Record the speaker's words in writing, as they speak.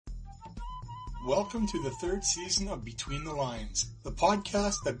Welcome to the third season of Between the Lines, the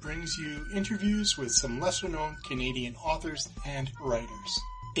podcast that brings you interviews with some lesser-known Canadian authors and writers.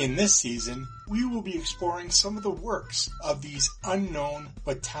 In this season, we will be exploring some of the works of these unknown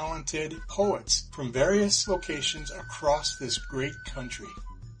but talented poets from various locations across this great country.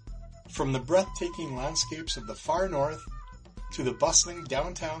 From the breathtaking landscapes of the far north to the bustling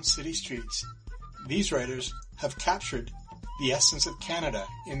downtown city streets, these writers have captured the essence of Canada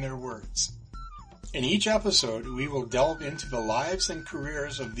in their words. In each episode, we will delve into the lives and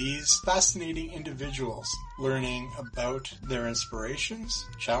careers of these fascinating individuals, learning about their inspirations,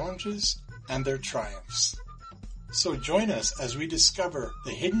 challenges, and their triumphs. So join us as we discover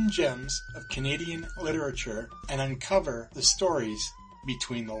the hidden gems of Canadian literature and uncover the stories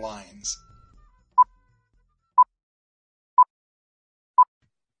between the lines.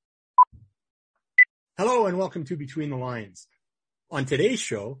 Hello and welcome to Between the Lines. On today's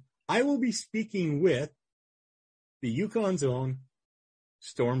show, I will be speaking with the Yukon's own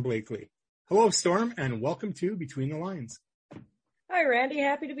Storm Blakley. Hello, Storm, and welcome to Between the Lines. Hi, Randy.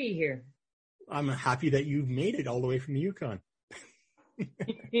 Happy to be here. I'm happy that you've made it all the way from the Yukon.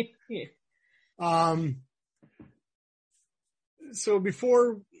 So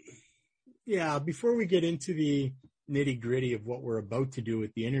before we get into the nitty-gritty of what we're about to do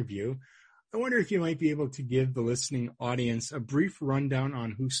with the interview, I wonder if you might be able to give the listening audience a brief rundown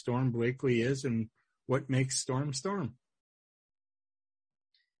on who Storm Blakley is and what makes Storm Storm.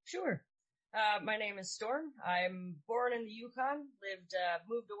 Sure. My name is Storm. I'm born in the Yukon,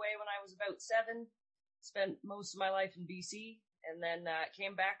 moved away when I was about 7, spent most of my life in BC, and then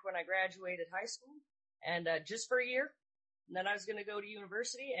came back when I graduated high school, and just for a year. And then I was going to go to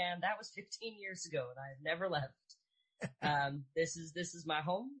university, and that was 15 years ago, and I've never left. This is my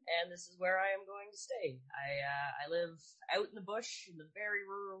home, and this is where I am going to stay. I live out in the bush, in the very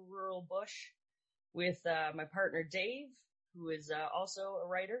rural bush, with my partner Dave, who is also a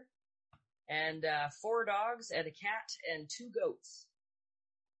writer, and 4 dogs and a cat and 2 goats.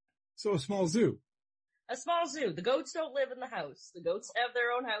 So a small zoo. A small zoo. The goats don't live in the house. The goats have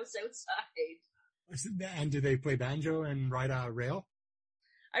their own house outside. And do they play banjo and ride a rail?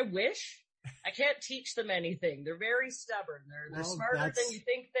 I wish. I can't teach them anything. They're very stubborn. They're smarter than you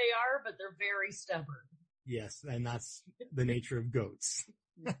think they are, but they're very stubborn. Yes, and that's the nature of goats.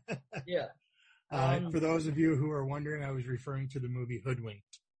 Yeah. For those of you who are wondering, I was referring to the movie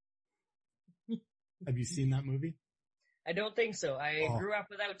Hoodwinked. Have you seen that movie? I don't think so. I grew up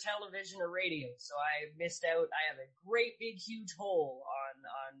without television or radio, so I missed out. I have a great big huge hole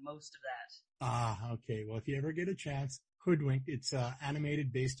on most of that. Okay. Well, if you ever get a chance, Hoodwinked, it's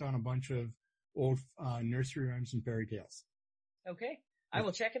animated based on a bunch of old nursery rhymes and fairy tales. Okay. I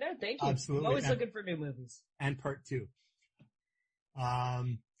will check it out. Thank you. Absolutely. I'm always looking for new movies. And part 2.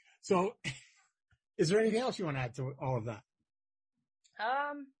 So is there anything else you want to add to all of that?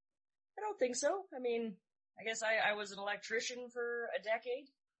 I don't think so. I mean, I guess I was an electrician for a decade.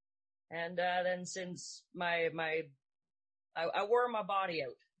 And then since I wore my body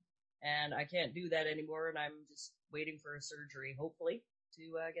out, and I can't do that anymore, and I'm just waiting for a surgery, hopefully, to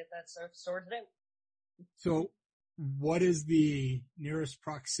get that stuff sorted out. So what is the nearest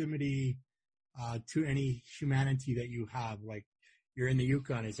proximity to any humanity that you have? Like, you're in the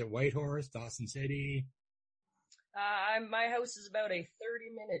Yukon. Is it Whitehorse, Dawson City? My house is about a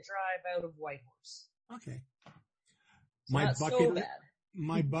 30-minute drive out of Whitehorse. Okay. Not so bad.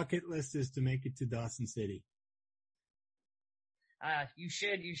 My bucket list is to make it to Dawson City. You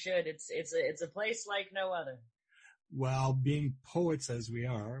should. It's a place like no other. Well, being poets as we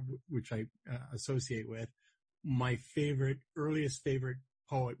are, which I associate with, my earliest favorite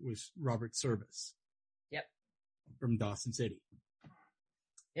poet was Robert Service. Yep. From Dawson City.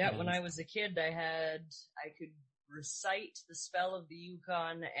 Yeah, when I was a kid, I could recite The Spell of the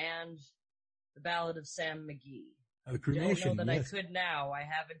Yukon and the Ballad of Sam McGee. The cremation, I don't know that yes. I could now. I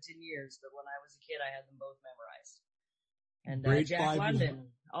haven't in years, but when I was a kid, I had them both memorized. And Jack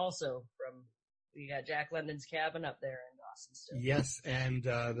London also we got Jack London's cabin up there in Dawson still. Yes, and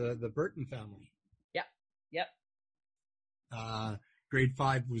the Burton family. Yep. Grade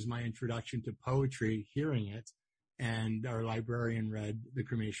 5 was my introduction to poetry, hearing it, and our librarian read The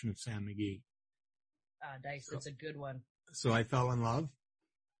Cremation of Sam McGee. Nice. It's a good one. So I fell in love.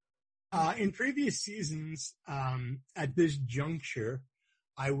 In previous seasons, at this juncture,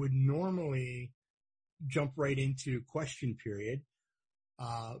 I would normally jump right into question period.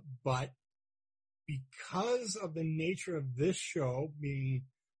 But because of the nature of this show being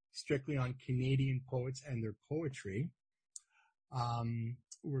strictly on Canadian poets and their poetry,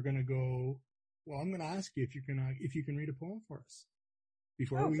 we're going to go, well, I'm going to ask you if you can read a poem for us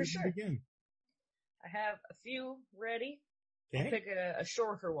before we begin. I have a few ready. Okay. I'll pick a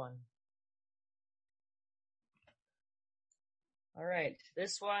shorter one. All right.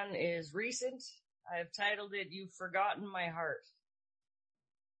 This one is recent. I've titled it, You've Forgotten My Heart.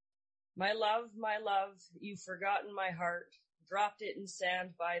 My love, you've forgotten my heart, dropped it in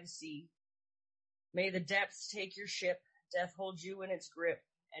sand by the sea. May the depths take your ship, death hold you in its grip,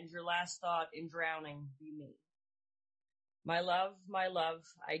 and your last thought in drowning be me. My love,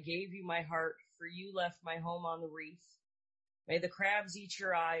 I gave you my heart, for you left my home on the reef. May the crabs eat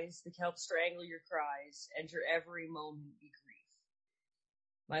your eyes, the kelp strangle your cries, and your every moment be grief.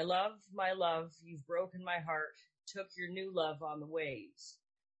 My love, you've broken my heart, took your new love on the waves.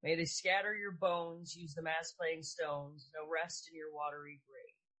 May they scatter your bones, use them as playing stones, no rest in your watery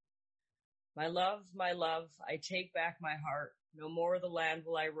grave. My love, I take back my heart, no more the land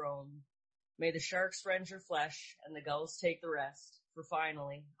will I roam. May the sharks rend your flesh, and the gulls take the rest, for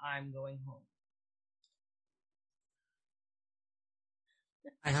finally, I'm going home.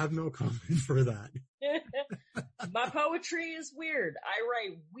 I have no comment for that. My poetry is weird. I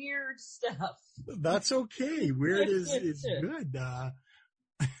write weird stuff. That's okay. Weird is good.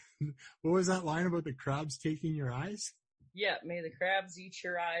 What was that line about the crabs taking your eyes? Yeah, may the crabs eat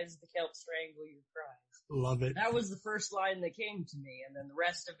your eyes, the kelp strangle your cries. Love it. That was the first line that came to me, and then the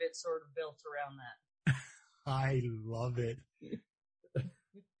rest of it sort of built around that. I love it.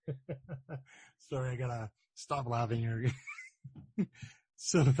 Sorry, I gotta stop laughing here.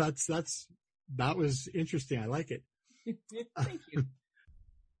 So that was interesting. I like it. Thank you.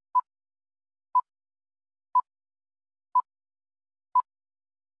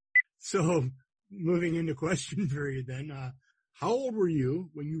 So moving into question period then, how old were you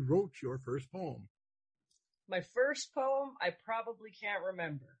when you wrote your first poem? My first poem, I probably can't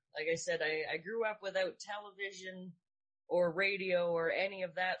remember. Like I said, I grew up without television or radio or any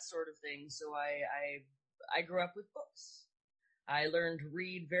of that sort of thing, so I grew up with books. I learned to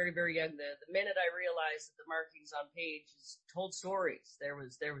read very, very young. The minute I realized that the markings on pages told stories, there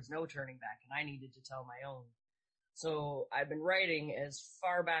was no turning back, and I needed to tell my own. So I've been writing as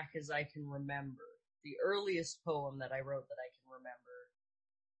far back as I can remember. The earliest poem that I wrote that I can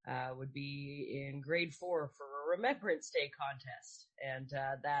remember would be in grade 4 for a Remembrance Day contest. And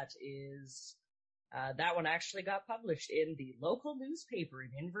that one actually got published in the local newspaper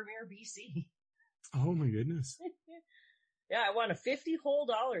in Invermere, BC. Oh my goodness. Yeah, I won $50 whole,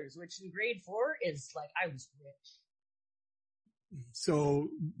 which in grade 4 is like, I was rich. So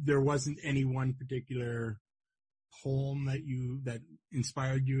there wasn't any one particular poem that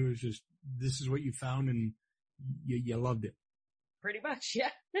inspired you? It was just, this is what you found and you loved it. Pretty much,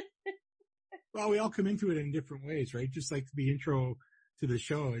 yeah. Well, we all come into it in different ways, right? Just like the intro to the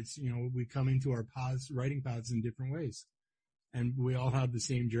show, it's, we come into our writing paths in different ways, and we all have the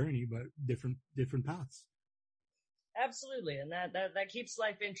same journey, but different paths. Absolutely. And that keeps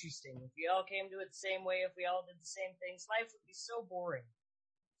life interesting. If we all came to it the same way, if we all did the same things, life would be so boring.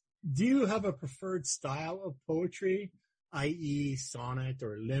 Do you have a preferred style of poetry, i.e. sonnet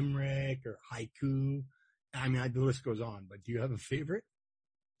or limerick or haiku? I mean, the list goes on, but do you have a favorite?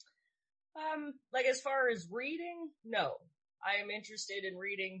 Like as far as reading, no. I am interested in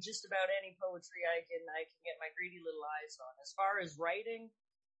reading just about any poetry I can get my greedy little eyes on. As far as writing,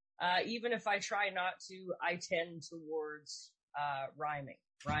 even if I try not to, I tend towards rhyming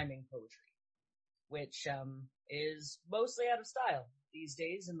poetry, which is mostly out of style these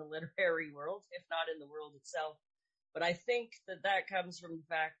days in the literary world, if not in the world itself. But I think that comes from the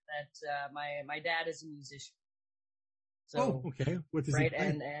fact that my dad is a musician. So, okay. What does right, he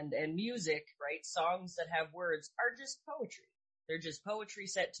play? and music, right? Songs that have words are just poetry. They're just poetry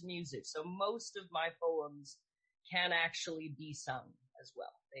set to music. So most of my poems can actually be sung as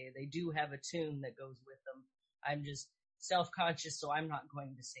well. They do have a tune that goes with them. I'm just self-conscious, so I'm not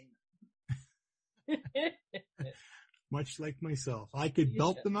going to sing them. Much like myself. I could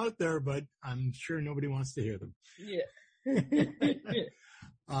belt them out there, but I'm sure nobody wants to hear them. Yeah.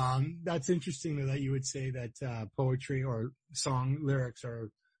 That's interesting though, that you would say that poetry or song lyrics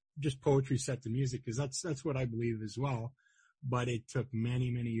are just poetry set to music, because that's what I believe as well. But it took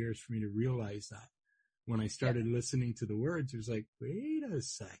many, many years for me to realize that. When I started listening to the words, it was like, wait a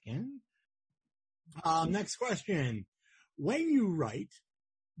second. Next question. When you write,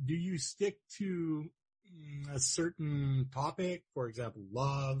 do you stick to a certain topic, for example,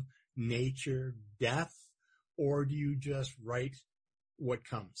 love, nature, death, or do you just write what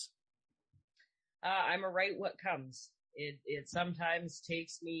comes? I'm a write what comes. It sometimes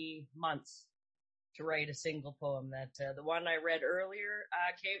takes me months to write a single poem. That the one I read earlier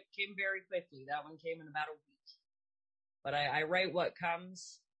came very quickly. That one came in about a week. But I write what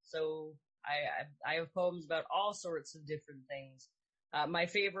comes. So I have poems about all sorts of different things. My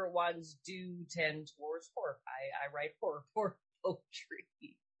favorite ones do tend towards horror. I write horror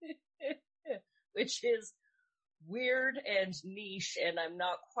poetry, which is weird and niche, and I'm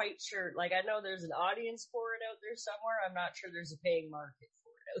not quite sure. Like, I know there's an audience for it out there somewhere. I'm not sure there's a paying market for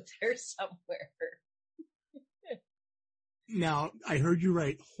it out there somewhere. Now, I heard you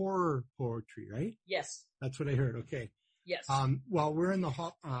write horror poetry, right? Yes. That's what I heard. Okay. Yes. Well, we're in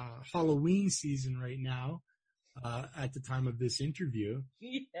the Halloween season right now, at the time of this interview.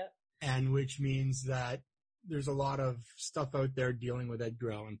 Yeah. And which means that there's a lot of stuff out there dealing with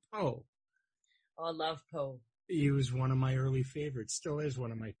Edgar Allan Poe. Oh, I love Poe. He was one of my early favorites, still is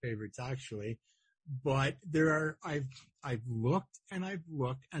one of my favorites, actually. But I've looked,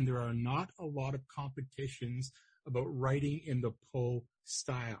 and there are not a lot of competitions about writing in the Poe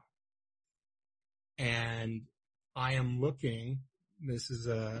style. And I am looking, this is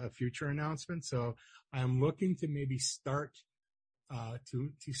a future announcement, so I am looking to maybe start,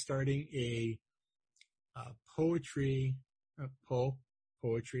 starting a poetry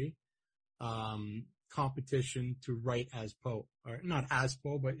competition to write as Poe, or not as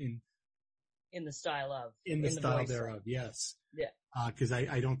Poe, but in the style of, in the style thereof. Yes. Yeah. Cause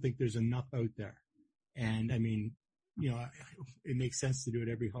I don't think there's enough out there. And I mean, it makes sense to do it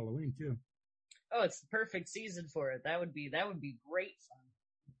every Halloween too. Oh, it's the perfect season for it. That would be great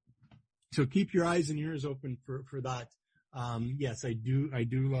fun. So keep your eyes and ears open for that. Yes, I do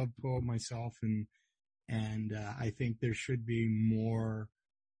love Poe myself, and I think there should be more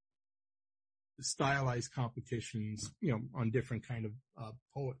stylized competitions, on different kind of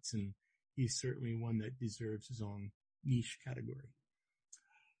poets, and he's certainly one that deserves his own niche category.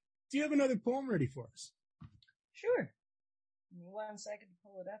 Do you have another poem ready for us? Sure. Give me 1 second to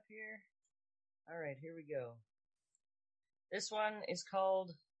pull it up here. All right, here we go. This one is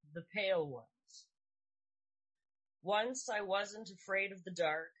called The Pale Ones. Once I wasn't afraid of the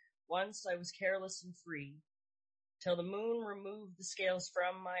dark. Once I was careless and free, till the moon removed the scales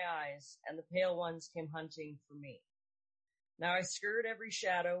from my eyes, and the pale ones came hunting for me. Now I skirt every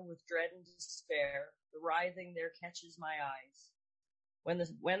shadow with dread and despair. The writhing there catches my eyes. When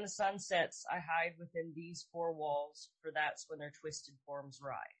the sun sets, I hide within these four walls, for that's when their twisted forms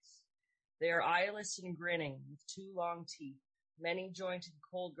rise. They are eyeless and grinning, with two long teeth, many-jointed,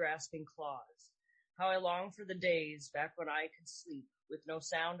 cold-grasping claws. How I long for the days back when I could sleep, with no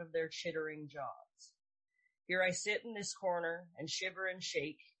sound of their chittering jaws. Here I sit in this corner, and shiver and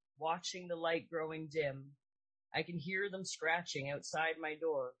shake, watching the light growing dim. I can hear them scratching outside my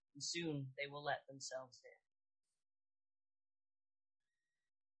door, and soon they will let themselves in.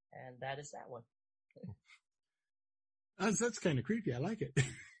 And that is that one. That's kind of creepy. I like it.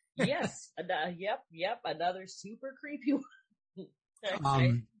 Yes. Yep. Another super creepy one.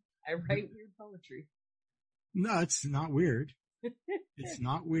 I write weird poetry. No, it's not weird. It's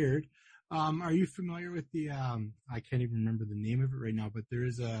not weird. Are you familiar with the, I can't even remember the name of it right now, but there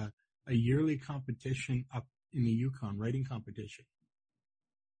is a yearly competition up in the Yukon, writing competition,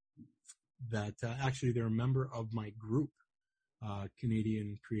 that actually they're a member of my group,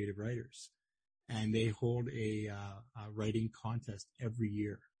 Canadian Creative Writers, and they hold a writing contest every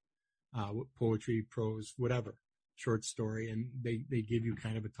year, poetry, prose, whatever, short story, and they give you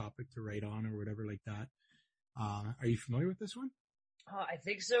kind of a topic to write on or whatever like that. Are you familiar with this one? I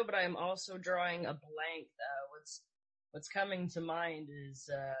think so, but I'm also drawing a blank. What's coming to mind is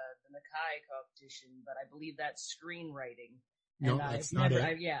the Nakai competition, but I believe that's screenwriting. No, that's not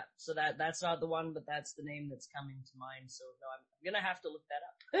it. So that's not the one, but that's the name that's coming to mind. So no, I'm gonna have to look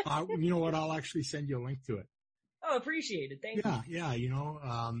that up. You know what? I'll actually send you a link to it. Oh, appreciate it. Thank you. Yeah.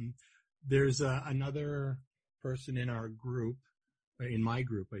 There's another person in our group, in my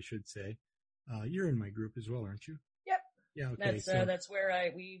group, I should say. You're in my group as well, aren't you? Yep. Yeah. Okay. That's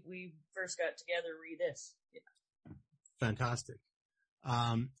where we first got together. Read this. Yeah. Fantastic.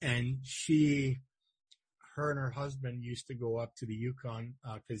 And her and her husband used to go up to the Yukon,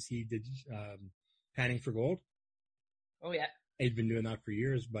 cause he did, panning for gold. Oh yeah. He'd been doing that for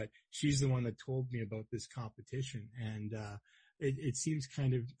years, but she's the one that told me about this competition. And, it seems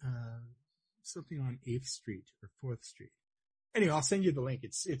kind of, something on 8th Street or 4th Street. Anyway, I'll send you the link.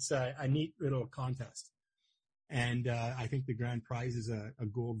 It's a neat little contest. And, I think the grand prize is a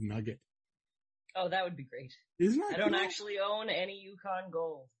gold nugget. Oh, that would be great. Isn't that I don't actually own any Yukon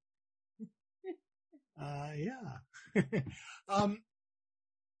gold. Yeah.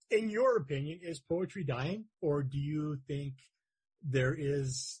 In your opinion, is poetry dying, or do you think there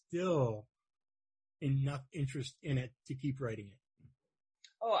is still enough interest in it to keep writing it?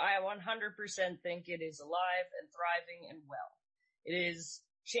 Oh, I 100% think it is alive and thriving and well. It is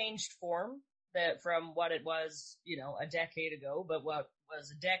changed form that from what it was, a decade ago, but what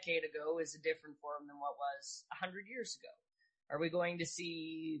was a decade ago is a different form than what was 100 years ago. Are we going to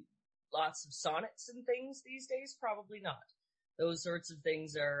see lots of sonnets and things these days? Probably not. Those sorts of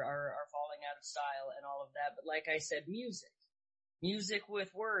things are falling out of style and all of that. But like I said, music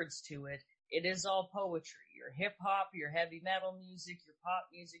with words to it, it is all poetry. Your hip hop, your heavy metal music, your pop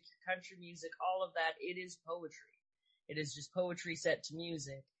music, your country music, all of that, it is poetry. It is just poetry set to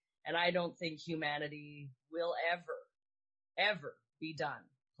music. And I don't think humanity will ever be done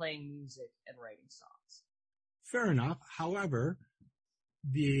playing music and writing songs. Fair enough. However,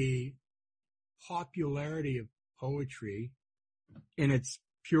 the popularity of poetry in its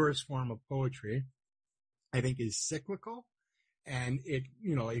purest form of poetry, I think, is cyclical. And it,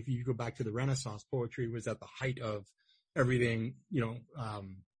 if you go back to the Renaissance, poetry was at the height of everything,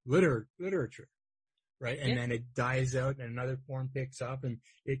 literature, right? And then it dies out and another form picks up and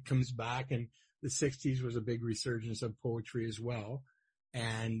it comes back. And the 60s was a big resurgence of poetry as well.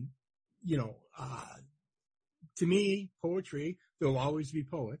 And, to me, poetry, there'll always be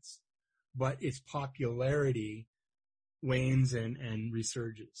poets, but its popularity wanes and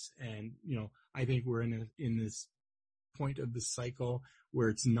resurges. And, I think we're in this point of the cycle where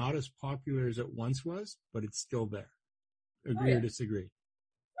it's not as popular as it once was, but it's still there. Agree or disagree?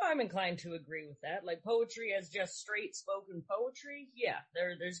 I'm inclined to agree with that. Like poetry as just straight spoken poetry,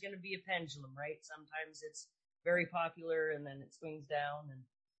 there's going to be a pendulum, right? Sometimes it's very popular and then it swings down and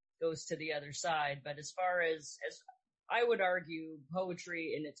goes to the other side. But as far as I would argue,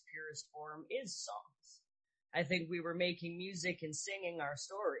 poetry in its purest form is songs. I think we were making music and singing our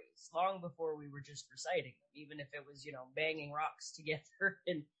stories long before we were just reciting them, even if it was, banging rocks together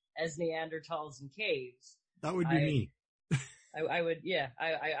as Neanderthals in caves. That would be me. I would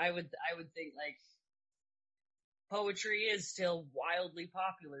think like poetry is still wildly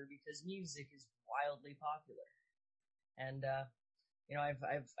popular because music is wildly popular. And,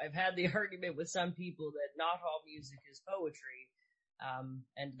 I've had the argument with some people that not all music is poetry.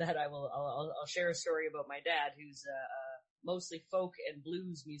 And that I'll share a story about my dad, who's a mostly folk and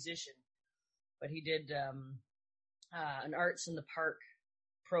blues musician, but he did an Arts in the Park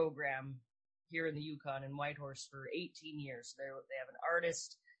program here in the Yukon in Whitehorse for 18 years. They have an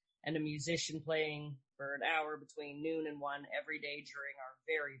artist and a musician playing for an hour between noon and 1 every day during our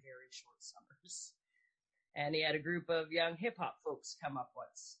very, very short summers. And he had a group of young hip hop folks come up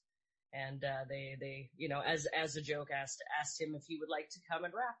once. And they as a joke asked him if he would like to come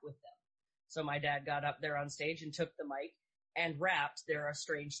and rap with them. So my dad got up there on stage and took the mic and rapped "There Are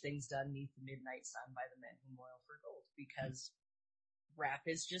Strange Things Done 'Neath the Midnight Sun by the Men Who Moil for Gold," because rap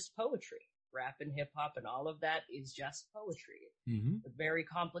is just poetry. Rap and hip hop and all of that is just poetry. Mm-hmm. With very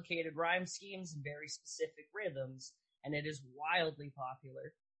complicated rhyme schemes and very specific rhythms, and it is wildly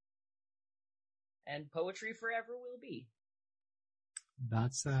popular. And poetry forever will be.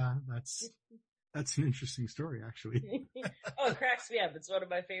 That's an interesting story, actually. Oh, it cracks me up. It's one of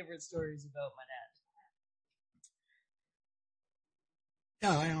my favorite stories about my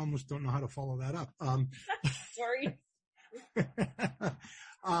dad. Yeah, I almost don't know how to follow that up. Sorry.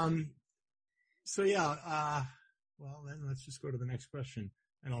 So yeah, well then let's just go to the next question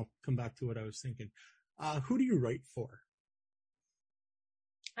and I'll come back to what I was thinking. Who do you write for?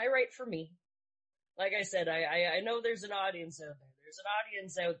 I write for me. Like I said, I know there's an audience out there. There's an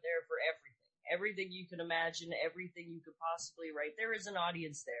audience out there for everything. Everything you can imagine, everything you could possibly write. There is an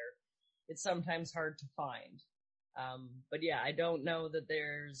audience there. It's sometimes hard to find. But yeah, I don't know that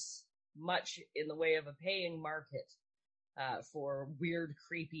there's much in the way of a paying market for weird,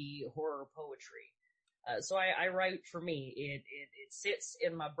 creepy horror poetry. So I write for me. It sits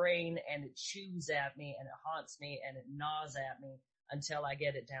in my brain and it chews at me and it haunts me and it gnaws at me until I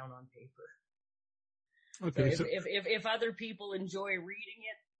get it down on paper. Okay. So if other people enjoy reading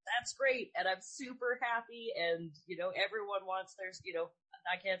it, that's great. And I'm super happy. And, everyone wants theirs,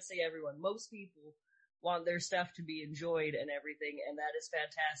 I can't say everyone. Most people want their stuff to be enjoyed and everything. And that is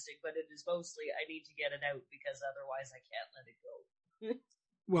fantastic. But it is mostly, I need to get it out because otherwise I can't let it go.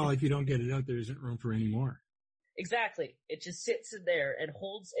 Well, if you don't get it out, there isn't room for any more. Exactly. It just sits in there and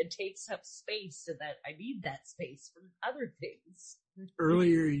holds and takes up space so that I need that space for other things.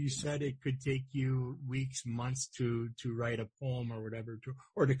 Earlier, you said it could take you weeks, months to write a poem or whatever,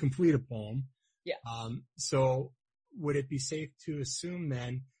 or to complete a poem. Yeah. So would it be safe to assume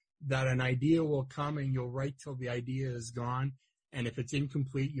then that an idea will come and you'll write till the idea is gone, and if it's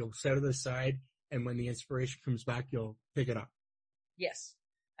incomplete, you'll set it aside, and when the inspiration comes back, you'll pick it up? Yes.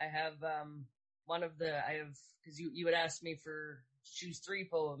 I have because you had asked me to choose 3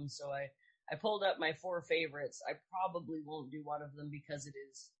 poems, so I I pulled up my 4 favorites. I probably won't do one of them because it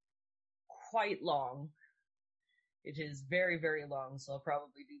is quite long. It is very, very long, so I'll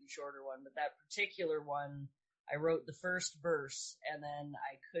probably do the shorter one. But that particular one, I wrote the first verse, and then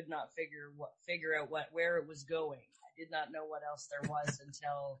I could not figure out where it was going. I did not know what else there was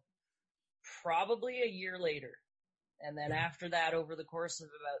until probably a year later. And then after that, over the course of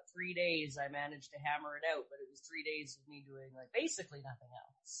about 3 days, I managed to hammer it out. But it was 3 days of me doing like basically nothing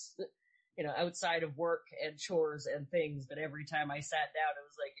else, outside of work and chores and things. But every time I sat down, it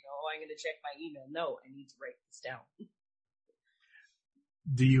was like, I'm going to check my email. No, I need to write this down.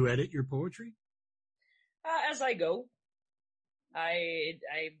 Do you edit your poetry? As I go. I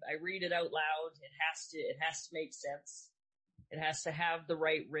read it out loud. It has to make sense. It has to have the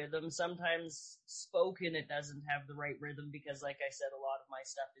right rhythm. Sometimes spoken, it doesn't have the right rhythm because, like I said, a lot of my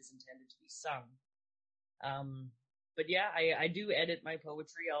stuff is intended to be sung. But yeah, I do edit my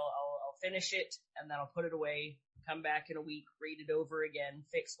poetry. I'll finish it and then I'll put it away, come back in a week, read it over again,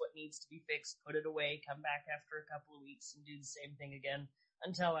 fix what needs to be fixed, put it away, come back after a couple of weeks and do the same thing again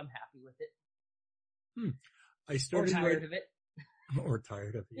until I'm happy with it. Or tired of it. Or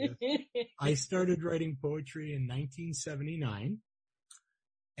tired of it, yes. I started writing poetry in 1979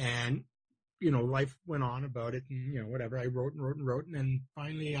 and, life went on about it and, whatever. I wrote. And then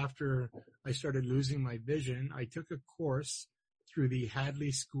finally, after I started losing my vision, I took a course through the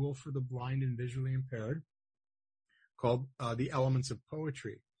Hadley School for the Blind and Visually Impaired called The Elements of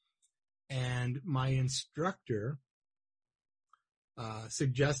Poetry. And my instructor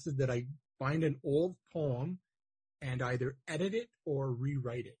suggested that I find an old poem and either edit it or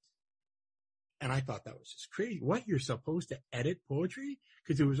rewrite it. And I thought that was just crazy. What? You're supposed to edit poetry?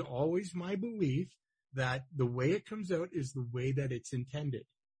 Because it was always my belief that the way it comes out is the way that it's intended.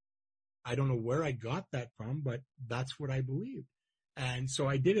 I don't know where I got that from, but that's what I believed. And so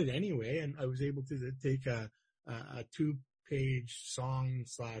I did it anyway, and I was able to take a 2-page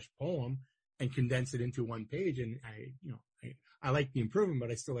song/poem and condense it into 1 page. And I like the improvement, but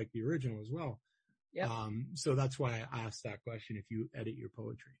I still like the original as well. Yep. So that's why I asked that question, if you edit your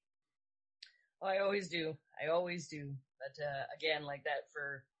poetry. Well, I always do. But, again, like that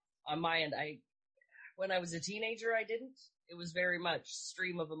on my end, when I was a teenager, I didn't. It was very much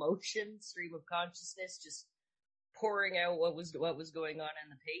stream of emotion, stream of consciousness, just pouring out what was going on in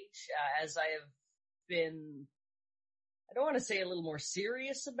the page. As I have been, I don't want to say a little more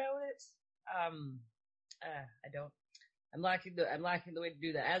serious about it. I'm lacking the way to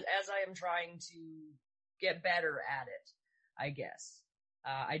do that. As I am trying to get better at it, I guess.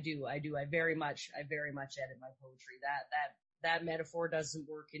 I very much edit my poetry. That metaphor doesn't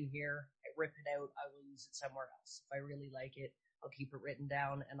work in here. I rip it out. I will use it somewhere else. If I really like it, I'll keep it written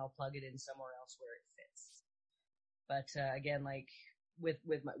down and I'll plug it in somewhere else where it fits. But, again, like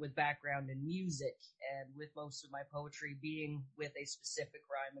with background in music and with most of my poetry being with a specific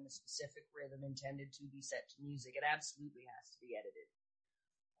rhyme and a specific rhythm intended to be set to music, it absolutely has to be edited.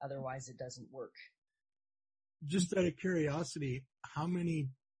 Otherwise it doesn't work. Just out of curiosity, how many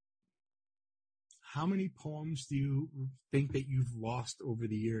poems do you think that you've lost over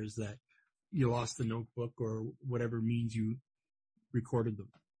the years, that you lost the notebook or whatever means you recorded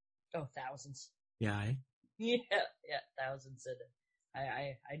them? Oh, thousands. Yeah, eh? Yeah, thousands. And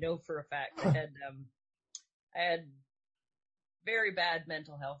I know for a fact I had very bad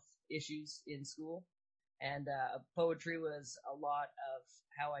mental health issues in school, and poetry was a lot of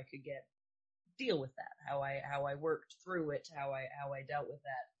how I could deal with that, how I worked through it, how I dealt with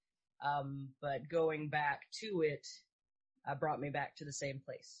that. But going back to it brought me back to the same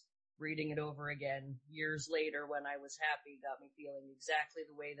place. Reading it over again years later when I was happy got me feeling exactly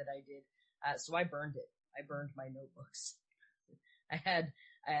the way that I did. So I burned it. I burned my notebooks. I had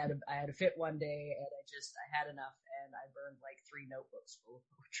a fit one day and I had enough and I burned like 3 notebooks full of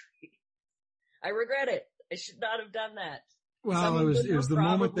poetry. I regret it. I should not have done that. Well, it was the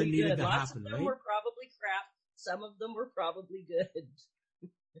moment that needed to Lots happen, of them right? were probably crap. Some of them were probably good.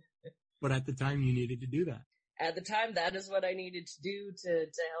 But at the time you needed to do that. At the time, that is what I needed to do to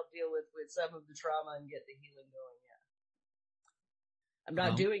help deal with some of the trauma and get the healing going, yeah. I'm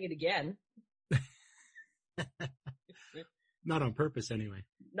not doing it again. Not on purpose, anyway.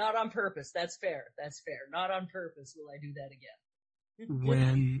 Not on purpose. That's fair. Not on purpose will I do that again.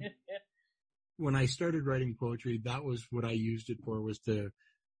 When I started writing poetry, that was what I used it for, was to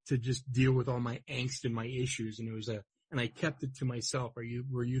just deal with all my angst and my issues. And and I kept it to myself. Were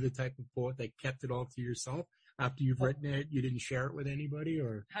you the type of poet that kept it all to yourself? After you've written it, you didn't share it with anybody,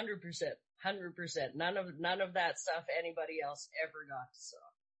 or? 100%. None of that stuff anybody else ever got to saw.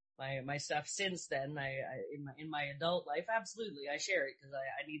 my stuff since then. In my adult life, absolutely, I share it because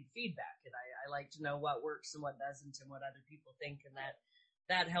I need feedback, and I like to know what works and what doesn't, and what other people think, and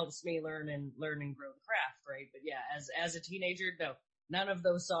that helps me learn and grow the craft, right? But yeah, as a teenager, no, none of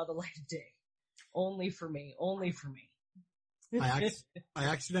those saw the light of day. Only for me. I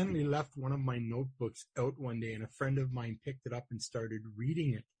accidentally left one of my notebooks out one day, and a friend of mine picked it up and started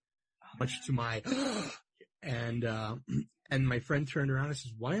reading it, much to my, and my friend turned around and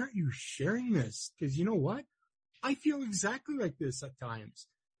says, "Why aren't you sharing this? Because you know what? I feel exactly like this at times."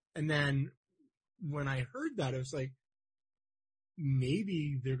 And then when I heard that, I was like,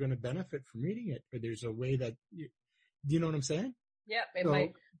 maybe they're going to benefit from reading it, or there's a way that, do you know what I'm saying? Yeah, it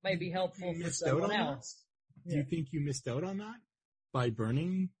might be helpful for someone else. Do you think you missed out on that by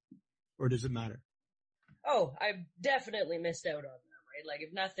burning, or does it matter? Oh, I definitely missed out on that, right? Like,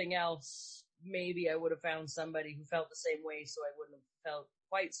 if nothing else, maybe I would have found somebody who felt the same way, so I wouldn't have felt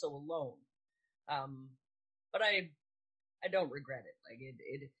quite so alone. But I don't regret it. Like,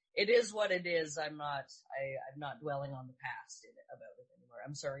 it is what it is. I'm not dwelling on the past about it anymore.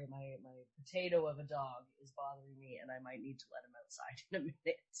 I'm sorry, my potato of a dog is bothering me, and I might need to let him outside in a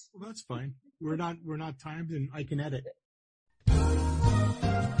minute. Well, that's fine. We're not timed, and I can edit.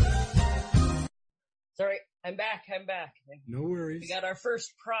 Sorry, I'm back. No worries. We got our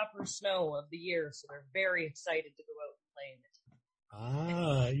first proper snow of the year, so we're very excited to go out and play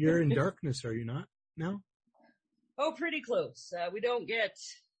in it. You're in darkness, are you not? No? Oh, pretty close. We don't get...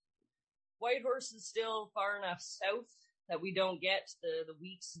 Whitehorse is still far enough south that we don't get the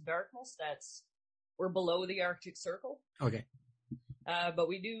weeks of darkness. We're below the Arctic Circle. Okay. But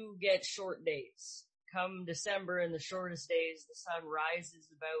we do get short days. Come December, in the shortest days, the sun rises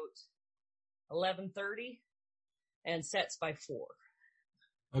about 11:30 and sets by 4.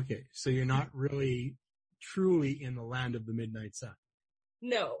 Okay, so you're not really truly in the land of the midnight sun.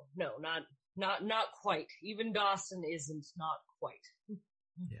 No, not quite. Even Dawson isn't, not quite.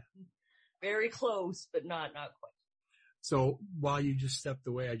 Yeah. Very close, but not quite. So while you just stepped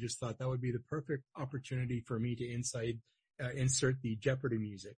away, I just thought that would be the perfect opportunity for me to insert the Jeopardy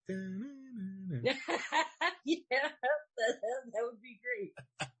music. Yeah, that would be great.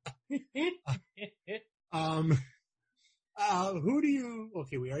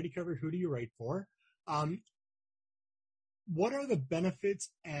 Okay, we already covered who do you write for. What are the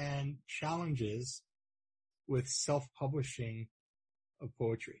benefits and challenges with self-publishing of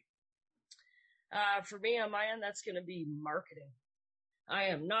poetry? For me, on my end, that's going to be marketing. I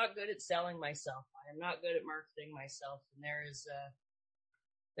am not good at selling myself. I am not good at marketing myself. And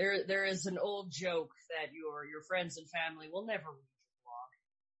there is an old joke that your friends and family will never read your blog.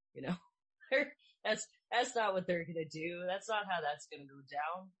 You know, that's not what they're going to do. That's not how that's going to go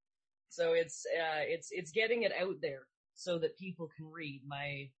down. So it's getting it out there so that people can read.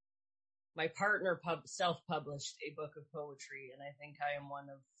 My partner self-published a book of poetry, and I think I am one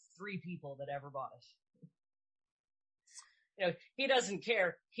of 3 people that ever bought it. You know, he doesn't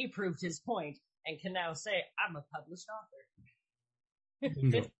care. He proved his point and can now say, I'm a published author.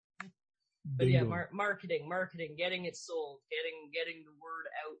 Bingo. But yeah, marketing, getting it sold, getting the word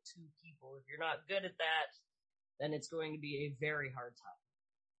out to people. If you're not good at that, then it's going to be a very hard time.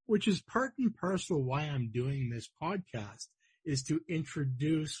 Which is part and parcel why I'm doing this podcast, is to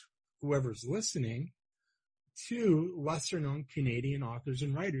introduce whoever's listening to lesser known Canadian authors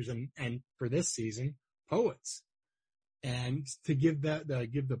and writers, and for this season, poets, and to give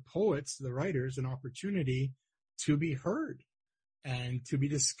the poets, the writers, an opportunity to be heard and to be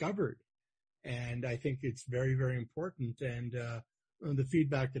discovered. And I think it's very, very important. And the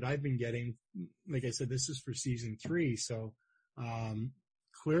feedback that I've been getting, like I said, this is for season 3, so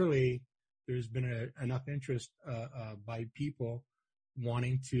clearly there's been enough interest by people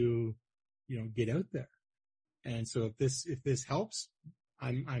wanting to, get out there. And so if this helps,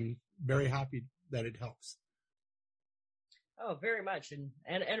 I'm very happy that it helps. Oh, very much,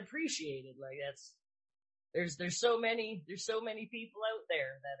 and appreciated. Like there's so many people out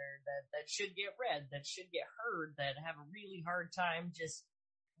there that should get read, that should get heard, that have a really hard time just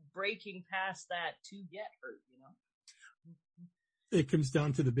breaking past that to get heard. It comes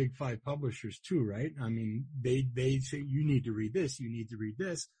down to the big 5 publishers too, right? I mean, they say you need to read this, you need to read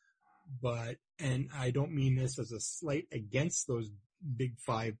this. But, and I don't mean this as a slight against those big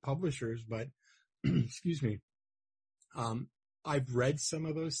 5 publishers, but excuse me. I've read some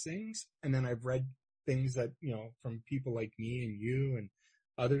of those things, and then I've read things that, from people like me and you and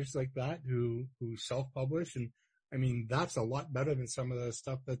others like that who self-publish. And I mean, that's a lot better than some of the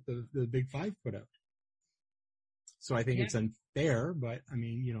stuff that the big 5 put out. So I think it's unfair, but I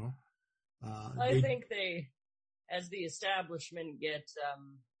mean, I think they as the establishment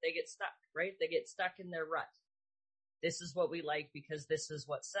they get stuck, right? They get stuck in their rut. This is what we like because this is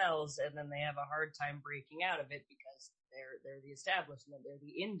what sells, and then they have a hard time breaking out of it because they're the establishment, they're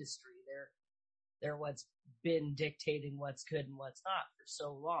the industry, they're what's been dictating what's good and what's not for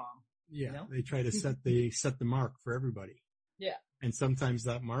so long. Yeah, you know? They try to set the mark for everybody. Yeah. And sometimes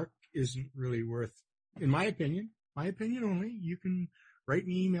that mark isn't really worth, in my opinion only, you can write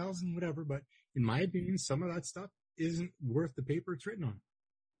me emails and whatever, but in my opinion, some of that stuff isn't worth the paper it's written on.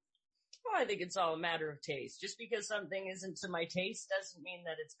 Well, I think it's all a matter of taste. Just because something isn't to my taste doesn't mean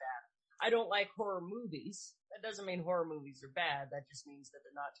that it's bad. I don't like horror movies. That doesn't mean horror movies are bad. That just means that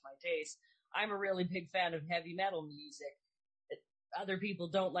they're not to my taste. I'm a really big fan of heavy metal music. Other people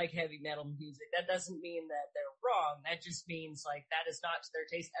don't like heavy metal music. That doesn't mean that they're wrong. That just means like that is not to their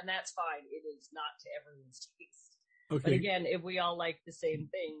taste, and that's fine. It is not to everyone's taste. Okay. But again, if we all like the same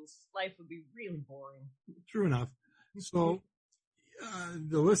things, life would be really boring. True enough. So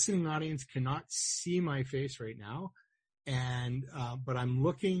the listening audience cannot see my face right now, and but I'm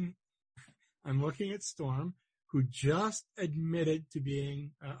looking at Storm, who just admitted to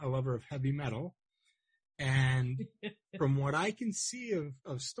being a lover of heavy metal. And from what I can see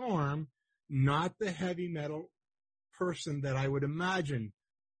of Storm, not the heavy metal person that I would imagine.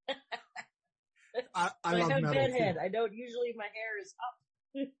 I love metal. Bedhead. I don't usually, my hair is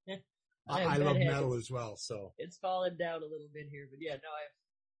up. I love metal as well, so. It's fallen down a little bit here, but yeah,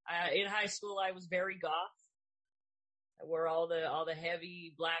 no, in high school I was very goth. I wore all the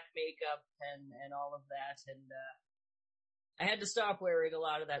heavy black makeup and all of that, and I had to stop wearing a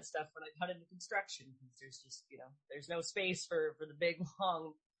lot of that stuff when I got into construction because there's just, there's no space for the big,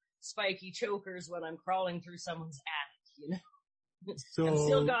 long, spiky chokers when I'm crawling through someone's attic, So, I'm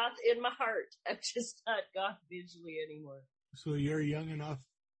still goth in my heart. I'm just not goth visually anymore. So you're young enough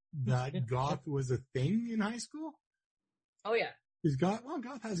that goth was a thing in high school? Oh, yeah. Because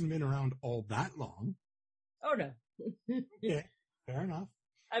goth hasn't been around all that long. Oh, no. Yeah, fair enough.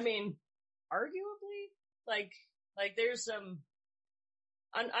 I mean, arguably, like there's some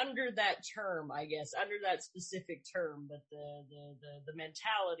under that term, I guess, under that specific term, but the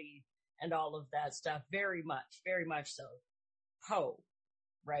mentality and all of that stuff, very much so. Poe,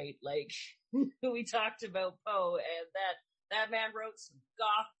 right? Like we talked about Poe, and that man wrote some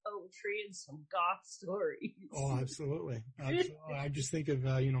goth poetry and some goth stories. Oh, absolutely. I just think of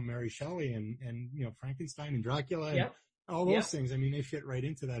Mary Shelley and Frankenstein and Dracula and all those things. I mean, they fit right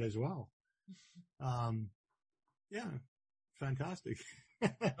into that as well. Yeah, fantastic.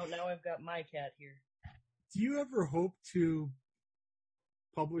 Oh, now I've got my cat here. Do you ever hope to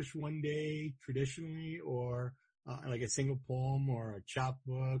publish one day traditionally, or like a single poem or a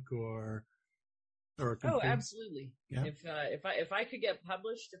chapbook or a Oh, absolutely. Yeah. If I could get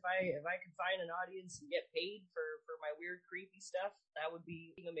published, if I could find an audience and get paid for my weird, creepy stuff, that would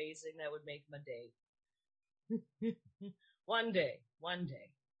be amazing. That would make my day. One day.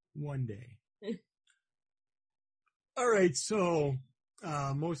 All right. So,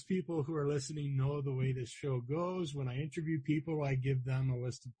 most people who are listening know the way this show goes. When I interview people, I give them a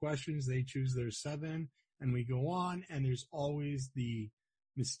list of questions. They choose their 7 and we go on. And there's always the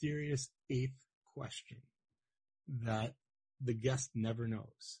mysterious 8th question that the guest never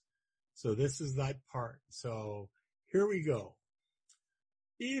knows. So this is that part. So here we go.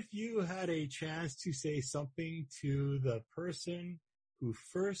 If you had a chance to say something to the person who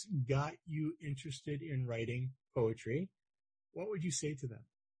first got you interested in writing poetry, what would you say to them?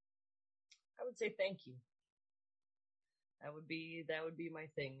 I would say thank you. That would be my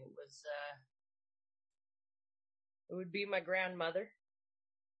thing. It would be my grandmother.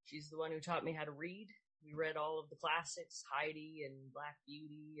 She's the one who taught me how to read. We read all of the classics, Heidi and Black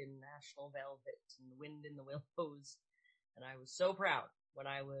Beauty and National Velvet and The Wind in the Willows. And I was so proud when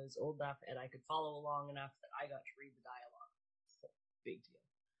I was old enough and I could follow along enough that I got to read the dialogue. So, big deal.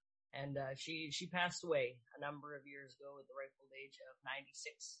 And she passed away a number of years ago at the ripe old age of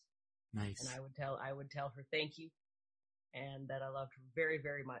 96. Nice. And I would tell her thank you, and that I loved her very,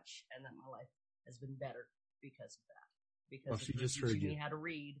 very much, and that my life has been better because of that. Because she just heard teaching me how to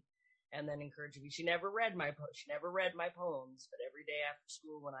read, and then encouraging me. She never read my poems, but every day after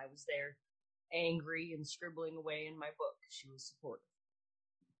school when I was there, angry and scribbling away in my book, she was supportive.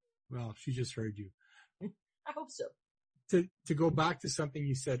 Well, she just heard you. I hope so. To go back to something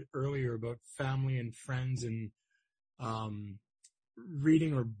you said earlier about family and friends and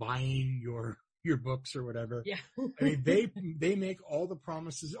reading or buying your books or whatever. Yeah. I mean, they make all the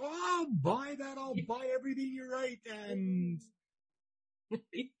promises. Oh, I'll buy that. I'll buy everything you write. And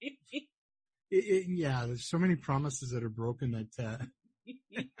yeah, there's so many promises that are broken that,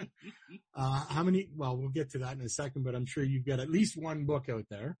 How many? Well, we'll get to that in a second, but I'm sure you've got at least one book out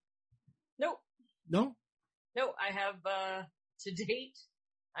there. Nope. No? No, I have, to date,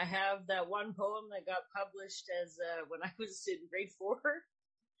 I have that one poem that got published as, when I was in grade 4,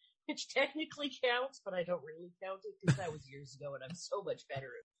 which technically counts, but I don't really count it because that was years ago and I'm so much better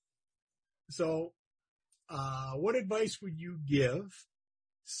at it. So, what advice would you give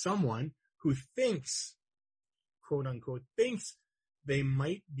someone who thinks, quote unquote, thinks they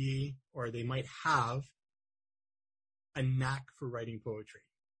might be or they might have a knack for writing poetry?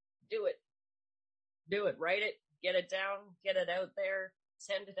 Do it. Do it. Write it. Get it down. Get it out there.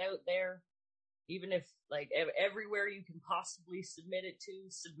 Send it out there. Even if, like, everywhere you can possibly submit it to,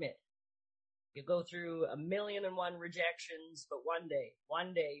 submit. You'll go through 1,000,001 rejections, but one day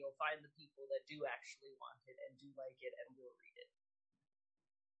you'll find the people that do actually want it and do like it and will read it.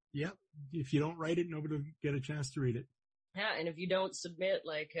 Yep. If you don't write it, nobody will get a chance to read it. Yeah, and if you don't submit,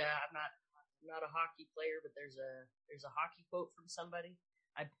 like, I'm not a hockey player, but there's a hockey quote from somebody.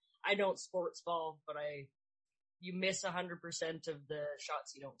 I don't sports ball, but you miss 100% of the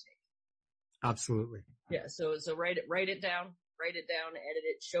shots you don't take. Absolutely. Yeah, so write it down, edit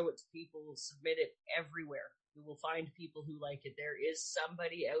it, show it to people, submit it everywhere. You will find people who like it. There is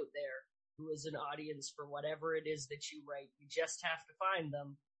somebody out there who is an audience for whatever it is that you write. You just have to find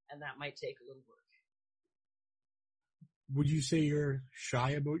them, and that might take a little work. Would you say you're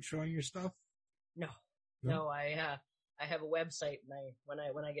shy about showing your stuff? No, I have a website, and when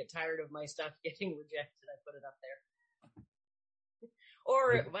I get tired of my stuff getting rejected, I put it up there.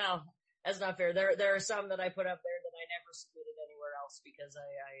 Or, well, that's not fair. There are some that I put up there that I never submitted anywhere else because I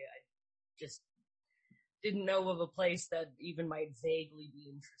just didn't know of a place that even might vaguely be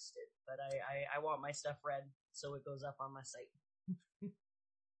interested. But I want my stuff read, so it goes up on my site.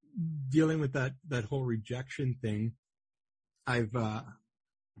 Dealing with that whole rejection thing, I've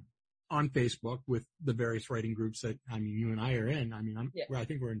on Facebook with the various writing groups that, I mean, you and I are in. I mean, I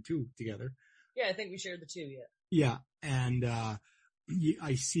think we're in 2 together. Yeah, I think we shared the 2, yeah. Yeah, and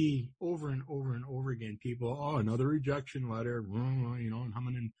I see over and over and over again people, another rejection letter, and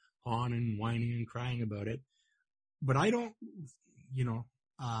humming and hawing and whining and crying about it. But I don't,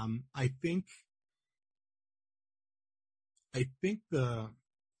 I think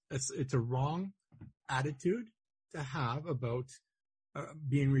it's a wrong attitude to have about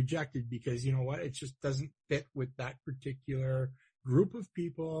being rejected, because you know what, it just doesn't fit with that particular group of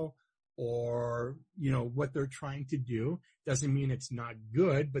people, or what they're trying to do. Doesn't mean it's not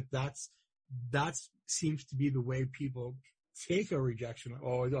good, but that seems to be the way people take a rejection.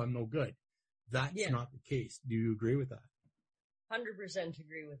 I'm no good. That's not the case. Do you agree with that? 100%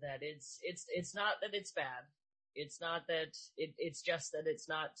 agree with that. It's not that it's bad. It's not that it's just that it's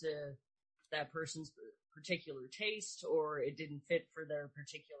not to that person's particular taste, or it didn't fit for their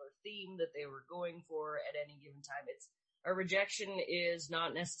particular theme that they were going for at any given time. A rejection is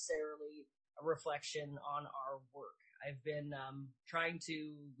not necessarily a reflection on our work. I've been trying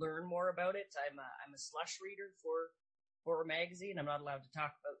to learn more about it. I'm a slush reader for a magazine. I'm not allowed to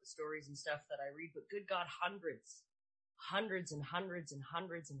talk about the stories and stuff that I read, but good God, hundreds and hundreds and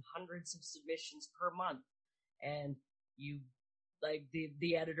hundreds and hundreds of submissions per month. And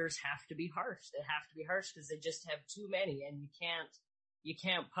the editors have to be harsh. They have to be harsh because they just have too many, and you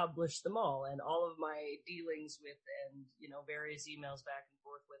can't publish them all. And all of my dealings with, and various emails back and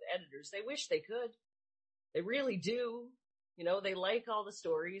forth with editors, they wish they could. They really do. They like all the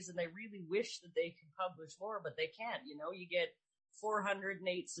stories, and they really wish that they could publish more, but they can't. You get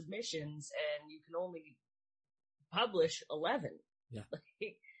 408 submissions, and you can only publish 11. Yeah.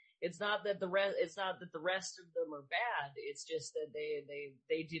 It's not that the rest of them are bad. It's just that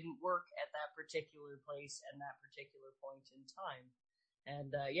they didn't work at that particular place and that particular point in time.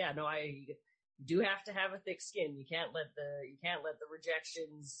 And I do have to have a thick skin. You can't let the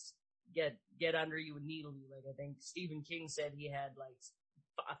rejections get under you and needle you. Like I think Stephen King said, he had like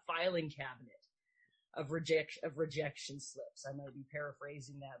a filing cabinet of rejection slips. I might be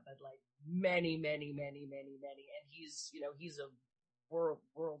paraphrasing that, but like many, many, many, many, many. And he's a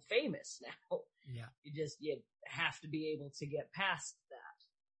world famous now. Yeah. You have to be able to get past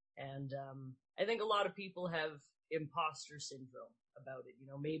that. And I think a lot of people have imposter syndrome about it.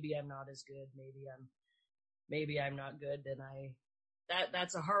 Maybe I'm not as good, maybe I'm not good, and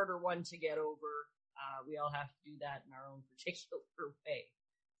that's a harder one to get over. We all have to do that in our own particular way.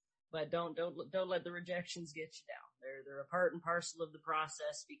 But don't let the rejections get you down. They're a part and parcel of the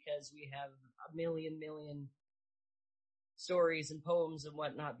process, because we have a million stories and poems and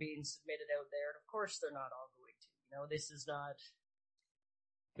whatnot being submitted out there. And of course they're not all going to. This is not,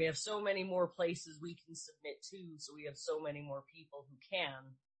 we have so many more places we can submit to, so we have so many more people who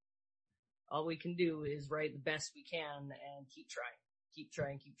can. all we can do is write the best we can and keep trying.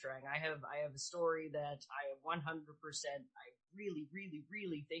 I have a story that I am 100%, I really, really,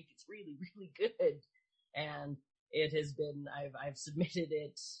 really think it's really, really good. And it has been, I've submitted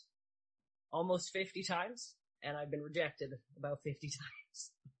it almost 50 times and I've been rejected about 50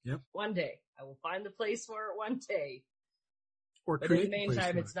 times. Yep. One day I will find the place for it one day. Or but in the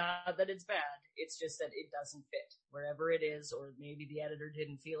meantime, it's not that it's bad. It's just that it doesn't fit wherever it is, or maybe the editor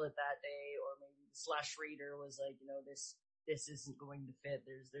didn't feel it that day, or maybe the slush reader was like, this isn't going to fit.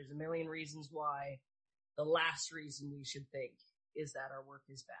 There's a million reasons why. The last reason we should think is that our work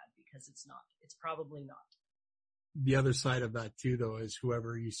is bad, because it's not. It's probably not. The other side of that too, though, is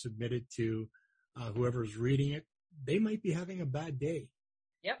whoever you submit it to, whoever's reading it, they might be having a bad day.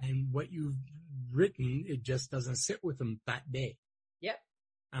 Yep. And what you've written, it just doesn't sit with them that day. Yep.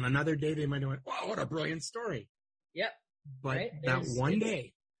 On another day, they might have went, wow, what a brilliant story. Yep. But right? that one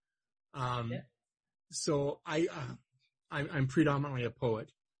day. Yep. So I'm predominantly a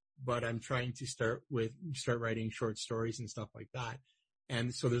poet, but I'm trying to start writing short stories and stuff like that.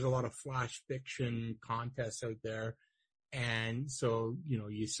 And so there's a lot of flash fiction contests out there. And so,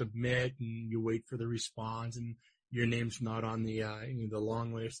 you submit and you wait for the response, and your name's not on the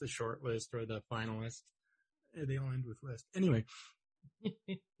long list, the short list, or the finalist. They all end with list. Anyway.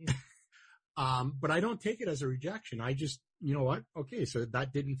 But I don't take it as a rejection. I just, you know what? Okay. So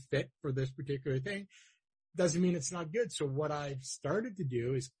that didn't fit for this particular thing. Doesn't mean it's not good. So what I've started to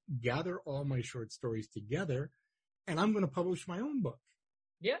do is gather all my short stories together, and I'm going to publish my own book.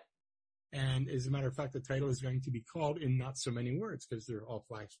 Yeah. And as a matter of fact, the title is going to be called In Not So Many Words, because they're all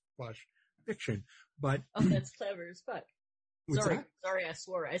flash fiction. But oh, that's clever as fuck. Sorry, I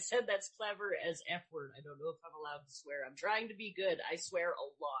swore. I said that's clever as F word. I don't know if I'm allowed to swear. I'm trying to be good. I swear a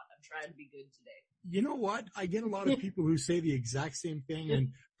lot. I'm trying to be good today. You know what? I get a lot of people who say the exact same thing,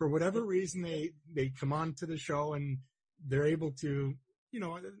 and for whatever reason, they come on to the show and they're able to,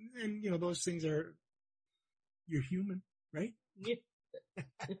 those things are, you're human, right? Yeah.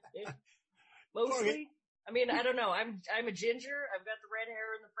 Mostly. Okay. I mean, I don't know. I'm a ginger. I've got the red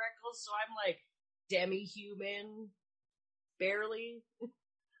hair and the freckles, so I'm like demi-human, barely.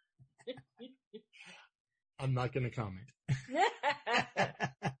 I'm not going to comment.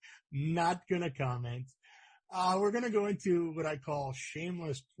 Not going to comment. We're going to go into what I call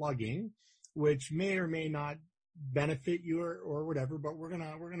shameless plugging, which may or may not benefit you or whatever, but we're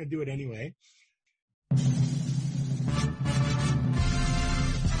going to do it anyway.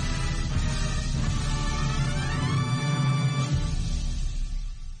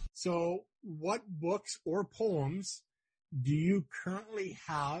 So what books or poems do you currently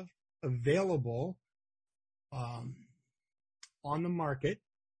have available on the market,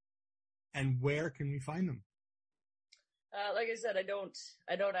 and where can we find them? Like I said, I don't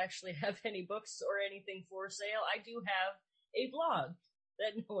actually have any books or anything for sale. I do have a blog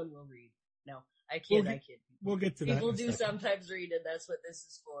that no one will read. No, I kid. We'll get to that. People do sometimes read it. That's what this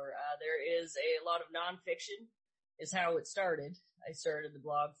is for. There is a lot of nonfiction is how it started. I started the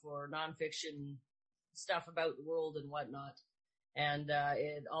blog for nonfiction stuff about the world and whatnot. And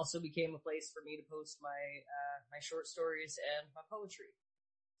it also became a place for me to post my short stories and my poetry.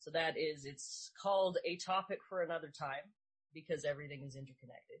 So it's called A Topic for Another Time, because everything is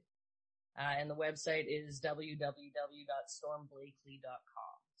interconnected. And the website is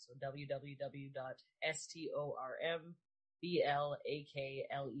www.stormblakely.com. So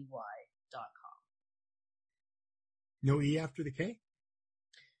www.stormblakely.com. No E after the K?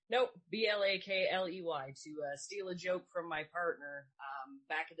 Nope, Blakely. To steal a joke from my partner,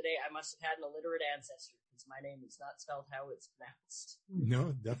 back in the day, I must have had an illiterate ancestor, because my name is not spelled how it's pronounced.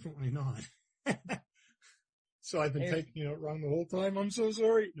 No, definitely not. So I've been typing it wrong the whole time. I'm so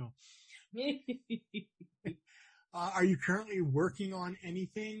sorry. No. Are you currently working on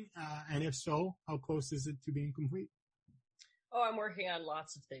anything? And if so, how close is it to being complete? Oh, I'm working on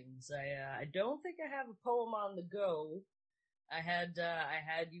lots of things. I don't think I have a poem on the go. I had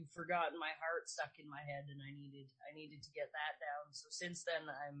You've Forgotten My Heart stuck in my head, and I needed to get that down. So since then,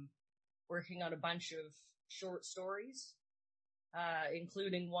 I'm working on a bunch of short stories,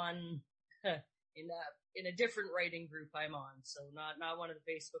 including one in a different writing group I'm on. So not one of the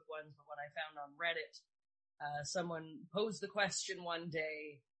Facebook ones, but one I found on Reddit. Someone posed the question one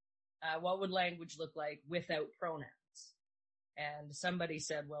day, what would language look like without pronouns? And somebody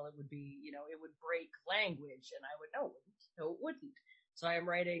said, well, it would be, it would break language. And I went, no, it wouldn't. So I am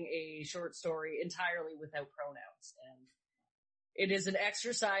writing a short story entirely without pronouns. And it is an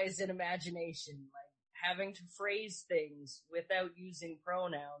exercise in imagination. Like, having to phrase things without using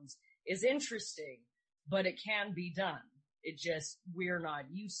pronouns is interesting, but it can be done. We're not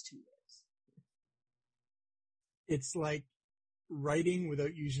used to it. it's like writing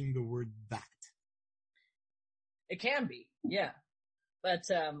without using the word that. It can be, yeah. But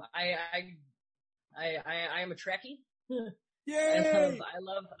I am a Trekkie. Yay!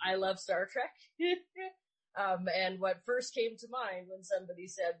 I love Star Trek. And what first came to mind when somebody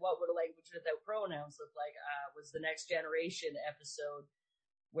said, "What would a language without pronouns look like?" Was the Next Generation episode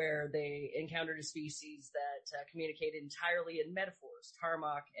where they encountered a species that communicated entirely in metaphors: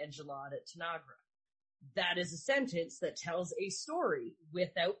 Tarmac, Engelad, Tanagra. That is a sentence that tells a story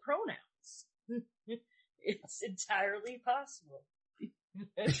without pronouns. It's entirely possible.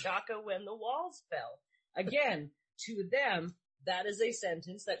 Shaka when the walls fell. Again, to them, that is a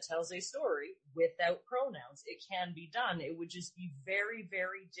sentence that tells a story without pronouns. It can be done. It would just be very,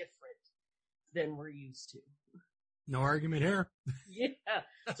 very different than we're used to. No argument here. Yeah.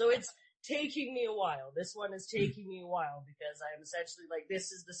 So it's taking me a while. This one is taking me a while because I'm essentially like,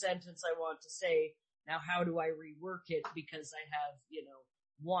 this is the sentence I want to say. Now, how do I rework it? Because I have,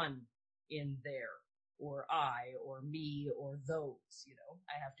 one in there, or I, or me, or those,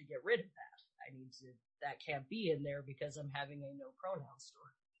 I have to get rid of that. That can't be in there because I'm having a no pronoun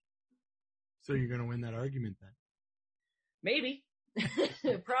story. So you're going to win that argument then? Maybe.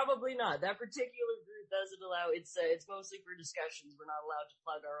 Probably not. That particular group doesn't allow, it's mostly for discussions. We're not allowed to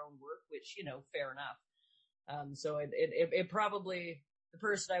plug our own work, which, fair enough. So it probably, the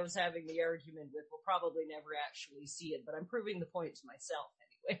person I was having the argument with will probably never actually see it, but I'm proving the point to myself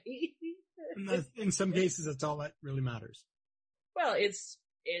anyway. In some cases, that's all that really matters. Well, it's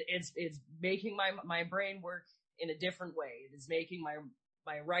making my brain work in a different way. It is making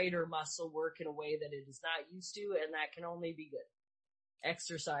my writer muscle work in a way that it is not used to, and that can only be good.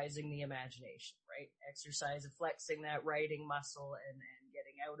 Exercising the imagination, right? Exercise of flexing that writing muscle and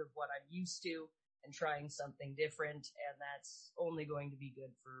getting out of what I'm used to and trying something different, and that's only going to be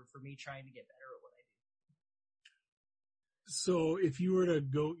good for me trying to get better at what I do. So if you were to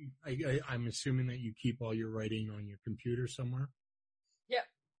go, I'm assuming that you keep all your writing on your computer somewhere? Yep.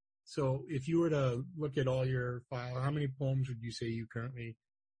 So if you were to look at all your file, how many poems would you say you currently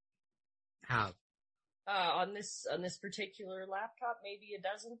have? On this particular laptop, maybe a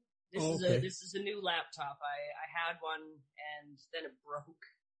dozen. This is a new laptop. I had one and then it broke.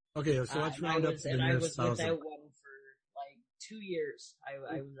 Okay, so let's round up to the nearest 1,000. I was without one for like 2 years.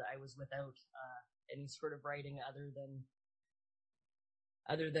 I was without any sort of writing other than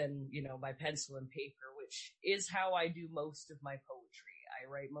my pencil and paper, which is how I do most of my poetry.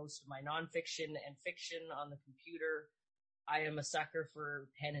 I write most of my nonfiction and fiction on the computer. I am a sucker for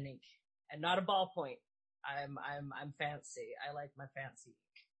pen and ink, and not a ballpoint. I'm fancy. I like my fancy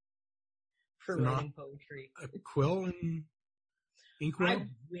ink for writing poetry. A quill and inkwell?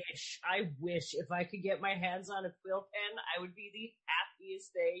 I wish if I could get my hands on a quill pen, I would be the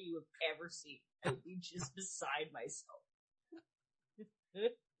happiest day you have ever seen. I would be just beside myself.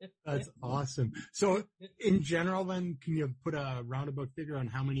 That's awesome. So in general then, can you put a roundabout figure on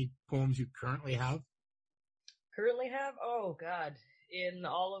how many poems you currently have? Currently have? Oh God. In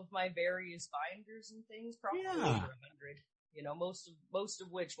all of my various binders and things, probably over 100. Most of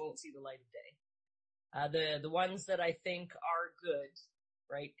which won't see the light of day. The ones that I think are good,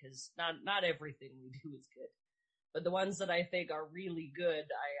 right? Because not everything we do is good. But the ones that I think are really good,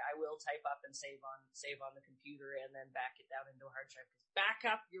 I will type up and save on the computer and then back it down into a hard drive. Back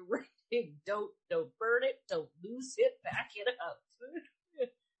up your writing. Don't burn it. Don't lose it. Back it up.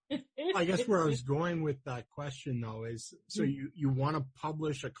 I guess where I was going with that question though is, so you want to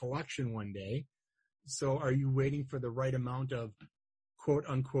publish a collection one day. So are you waiting for the right amount of quote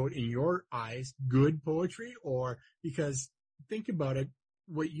unquote, in your eyes, good poetry? Or because think about it,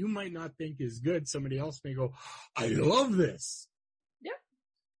 what you might not think is good, somebody else may go, I love this. Yeah.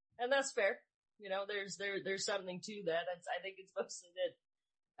 And that's fair. There's something to that. I think it's mostly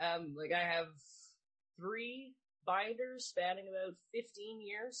that, like I have 3 binders spanning about 15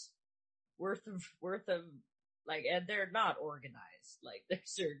 years worth of like, and they're not organized. Like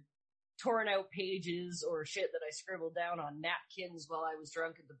there's torn out pages or shit that I scribbled down on napkins while I was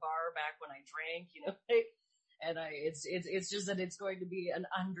drunk at the bar back when I drank, and it's just that it's going to be an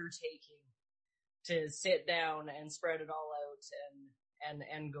undertaking to sit down and spread it all out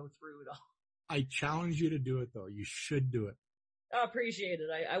and go through it all. I challenge you to do it though. You should do it. I appreciate it.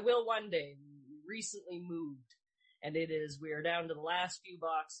 I will one day. We recently moved. And we are down to the last few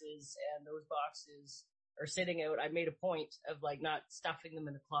boxes, and those boxes are sitting out. I made a point of not stuffing them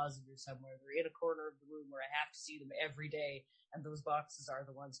in a closet or somewhere. They're in a corner of the room where I have to see them every day, and those boxes are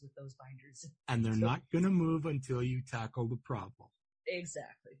the ones with those binders. And they're not going to move until you tackle the problem.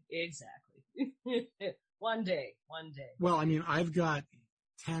 Exactly. One day. Well, I mean, I've got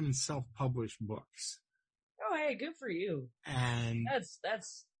 10 self-published books. Oh, hey, good for you. And That's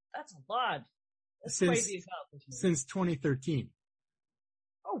a lot. That's since, quite the accomplishment. Since 2013.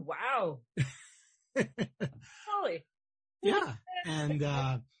 Oh, wow. Holy. Yeah. And,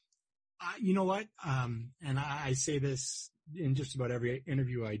 you know what? And I say this in just about every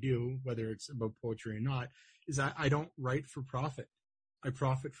interview I do, whether it's about poetry or not, is I don't write for profit. I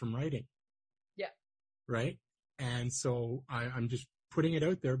profit from writing. Yeah. Right. And so I'm just putting it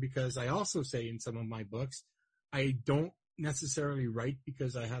out there because I also say in some of my books, I don't necessarily write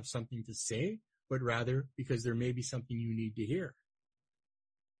because I have something to say, but rather because there may be something you need to hear.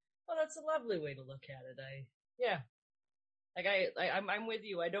 Well, that's a lovely way to look at it. I'm with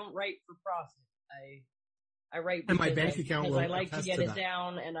you. I don't write for profit. I write because, and my bank account because will I like to get to it that.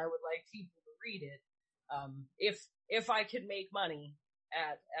 down, and I would like people to read it. If I could make money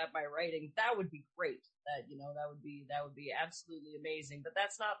at my writing, that would be great. That would be absolutely amazing. But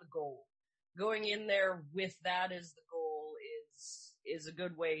that's not the goal. Going in there with that as the goal is a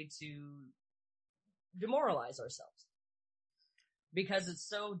good way to demoralize ourselves, because it's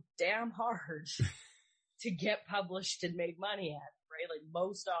so damn hard to get published and make money at it, right? Like,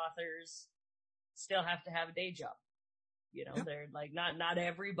 most authors still have to have a day job. They're like, not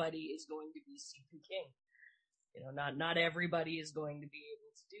everybody is going to be Stephen King. Not everybody is going to be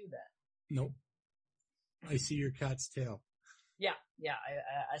able to do that. Nope. I see your cat's tail. Yeah.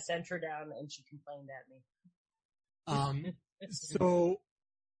 I sent her down and she complained at me. So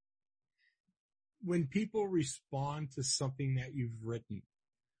when people respond to something that you've written,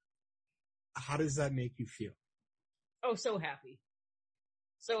 how does that make you feel? Oh, so happy.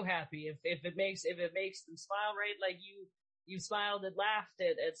 So happy. If it makes them smile, right? Like you smiled and laughed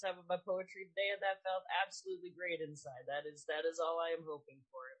at some of my poetry today, and that felt absolutely great inside. That is all I am hoping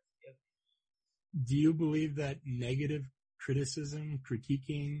for. Do you believe that negative criticism,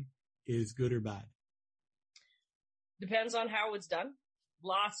 critiquing, is good or bad? Depends on how it's done.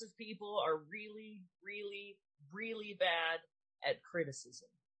 Lots of people are really, really, really bad at criticism.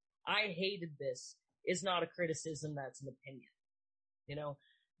 I hated this is not a criticism, that's an opinion.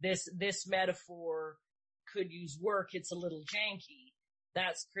 This metaphor could use work, it's a little janky.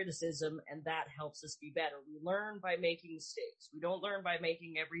 That's criticism, and that helps us be better. We learn by making mistakes. We don't learn by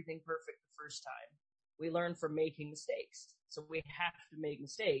making everything perfect the first time. We learn from making mistakes. So we have to make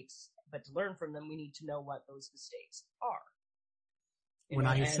mistakes, but to learn from them, we need to know what those mistakes are.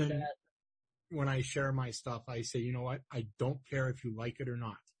 When I share my stuff, I say, you know what? I don't care if you like it or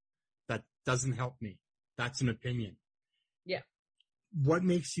not. That doesn't help me. That's an opinion. Yeah. What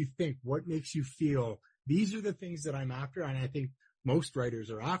makes you think? What makes you feel? These are the things that I'm after, and I think most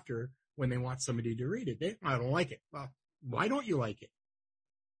writers are after when they want somebody to read it. I don't like it. Well, why don't you like it?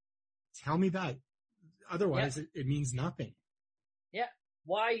 Tell me that. Otherwise, it means nothing. Yeah.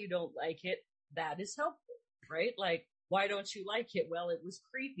 Why you don't like it, that is helpful, right? Like, why don't you like it? Well, it was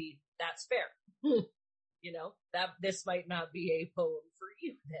creepy. That's fair. This might not be a poem for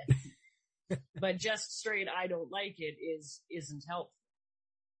you then. But just straight, I don't like it isn't helpful.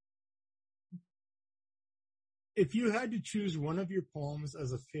 If you had to choose one of your poems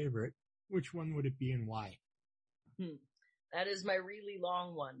as a favorite, which one would it be and why? That is my really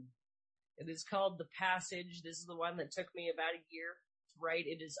long one. It is called The Passage. This is the one that took me about a year to write.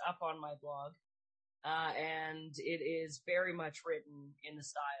 It is up on my blog. And it is very much written in the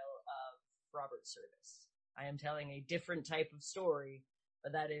style of Robert Service. I am telling a different type of story,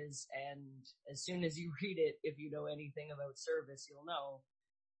 but that is, and as soon as you read it, if you know anything about Service, you'll know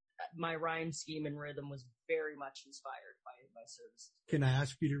my rhyme scheme and rhythm was very much inspired by Service. Can I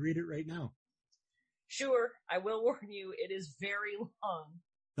ask you to read it right now? Sure. I will warn you, it is very long.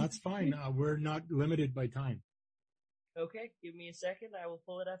 That's fine. We're not limited by time. Okay, give me a second. I will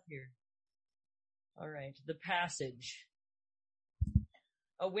pull it up here. All right, The Passage.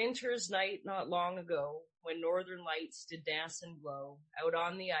 A winter's night not long ago, when northern lights did dance and glow, out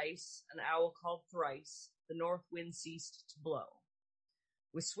on the ice, an owl called thrice, the north wind ceased to blow.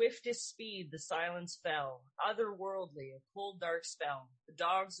 With swiftest speed the silence fell, otherworldly, a cold dark spell, the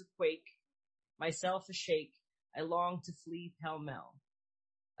dogs a quake, myself a shake, I longed to flee pell-mell.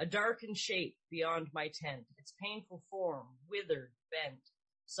 A darkened shape beyond my tent, its painful form, withered, bent,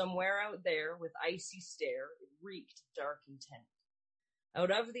 somewhere out there, with icy stare, it reeked of dark intent.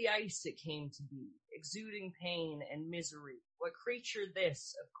 Out of the ice it came to be, exuding pain and misery. What creature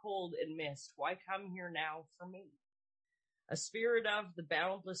this, of cold and mist? Why come here now for me? A spirit of the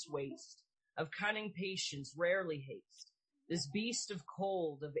boundless waste, of cunning patience, rarely haste. This beast of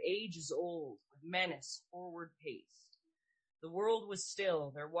cold, of ages old, with menace forward paced. The world was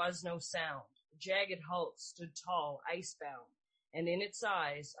still, there was no sound. The jagged hulk stood tall, icebound. and in its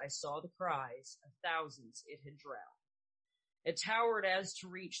eyes I saw the cries of thousands it had drowned. It towered as to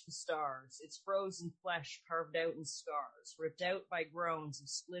reach the stars, its frozen flesh carved out in scars, ripped out by groans of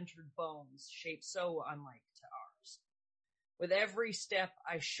splintered bones, shaped so unlike to ours. With every step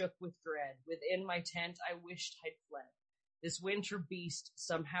I shook with dread, within my tent I wished I'd fled. This winter beast,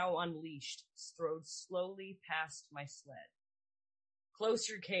 somehow unleashed, strode slowly past my sled.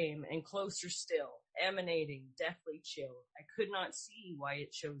 Closer came, and closer still, emanating, deathly chill. I could not see why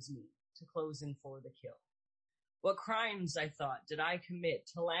it chose me to close in for the kill. What crimes, I thought, did I commit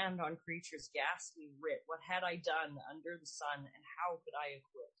to land on creatures ghastly writ? What had I done under the sun, and how could I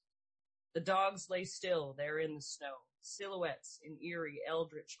acquit? The dogs lay still there in the snow, silhouettes in eerie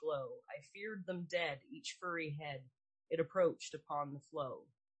eldritch glow. I feared them dead, each furry head it approached upon the flow.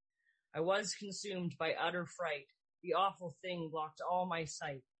 I was consumed by utter fright. The awful thing blocked all my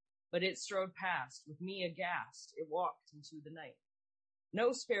sight, but it strode past, with me aghast. It walked into the night.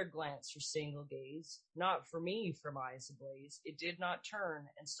 No spared glance or single gaze, not for me from eyes ablaze. It did not turn,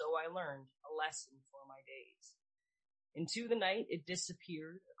 and so I learned a lesson for my days. Into the night it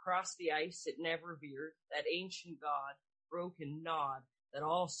disappeared, across the ice it never veered, that ancient god, broken nod, that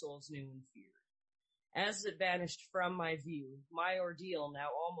all souls knew and feared. As it vanished from my view, my ordeal now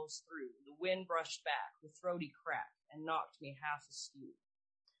almost through, the wind brushed back with throaty crack and knocked me half askew.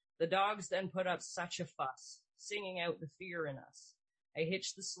 The dogs then put up such a fuss, singing out the fear in us. I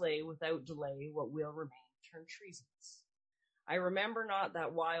hitched the sleigh without delay, what will remain turned treasonous. I remember not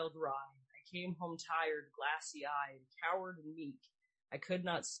that wild ride. I came home tired, glassy-eyed, coward and meek. I could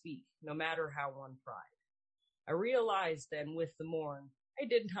not speak, no matter how one pried. I realized then with the morn, I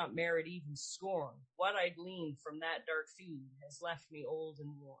did not merit even scorn. What I'd gleaned from that dark feud has left me old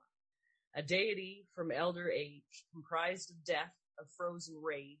and worn. A deity from elder age, comprised of death, of frozen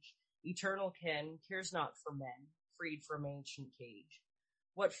rage, eternal ken, cares not for men, freed from ancient cage.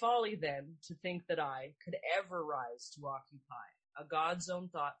 What folly then to think that I could ever rise to occupy a god's own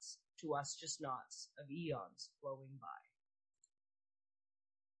thoughts, to us just knots of eons flowing by.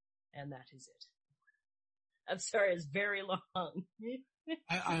 And that is it. I'm sorry, it's very long.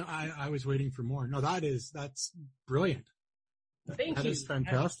 I was waiting for more. No, that's brilliant. Thank you. That is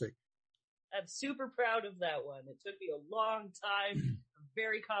fantastic. I'm super proud of that one. It took me a long time, a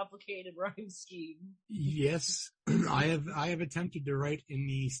very complicated rhyme scheme. Yes, I have attempted to write in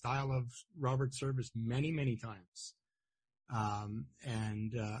the style of Robert Service many, many times.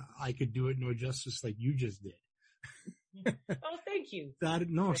 And I could do it no justice like you just did. Oh, thank you.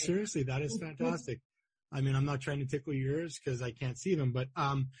 Seriously, that is fantastic. I mean, I'm not trying to tickle your ears because I can't see them, but,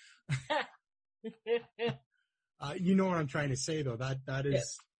 you know what I'm trying to say though.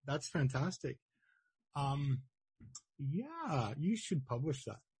 That's fantastic. Yeah, you should publish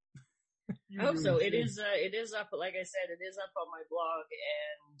that. I hope so. It is up, like I said, it is up on my blog,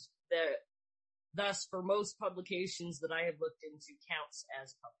 and thus for most publications that I have looked into counts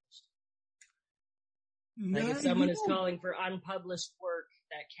as published. Like if someone is calling for unpublished work,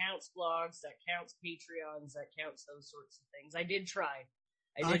 that counts blogs, that counts Patreons, that counts those sorts of things. I did try.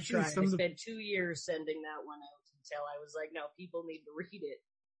 I spent 2 years sending that one out until I was like, no, people need to read it.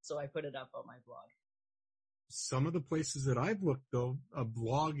 So I put it up on my blog. Some of the places that I've looked though, a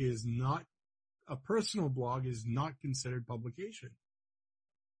personal blog is not considered publication.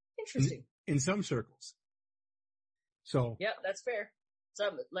 Interesting. In some circles. So. Yeah, that's fair.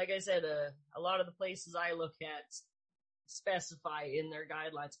 Like I said, a lot of the places I look at specify in their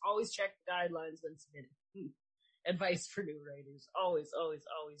guidelines. Always check the guidelines when submitted. Advice for new writers. Always, always,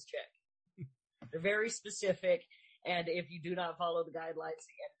 always check. They're very specific, and if you do not follow the guidelines,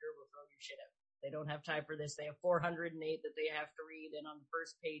 the editor will throw your shit out. They don't have time for this. They have 408 that they have to read, and on the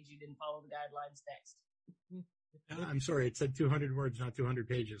first page, you didn't follow the guidelines next. I'm sorry, it said 200 words, not 200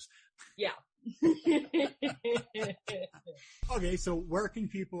 pages. Yeah. Okay, so where can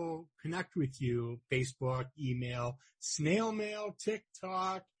people connect with you? Facebook, email, snail mail,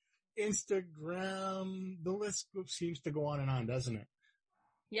 TikTok, Instagram, the list seems to go on and on, doesn't it?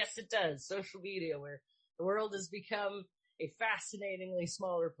 Yes, it does. Social media, where the world has become a fascinatingly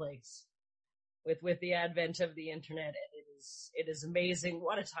smaller place with the advent of the internet, and it is amazing.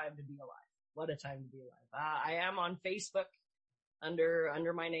 What a time to be alive. What a time to be alive. I am on Facebook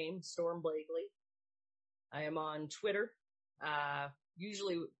under my name, Storm Blakley. I am on Twitter,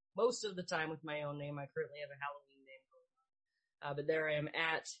 usually most of the time with my own name. I currently have a Halloween name going on. But there I am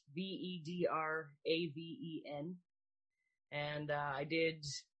at VEDRAVEN. And I did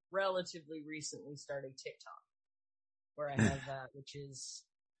relatively recently start a TikTok where I have, which is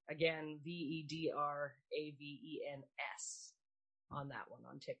again, VEDRAVENS on that one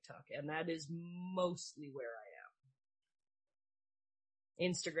on TikTok. And that is mostly where I am.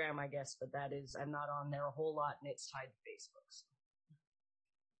 Instagram, I guess, but I'm not on there a whole lot, and it's tied to Facebook. So.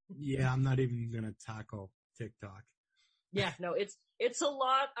 Yeah, I'm not even going to tackle TikTok. Yeah, no, it's a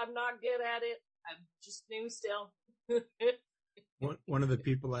lot. I'm not good at it. I'm just new still. One of the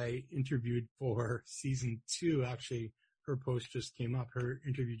people I interviewed for season 2, actually, her post just came up. Her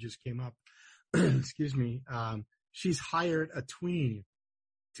interview just came up. Excuse me. She's hired a tween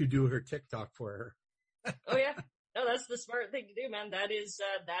to do her TikTok for her. Oh yeah. No, that's the smart thing to do, man. That is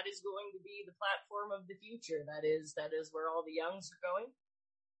going to be the platform of the future. That is where all the youngs are going.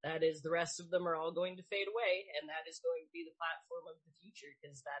 That is, the rest of them are all going to fade away, and that is going to be the platform of the future,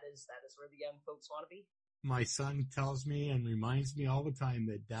 because that is where the young folks want to be. My son tells me and reminds me all the time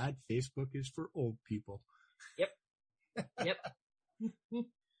that, Dad, Facebook is for old people. Yep.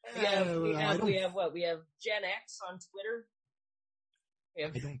 We have what? We have Gen X on Twitter. We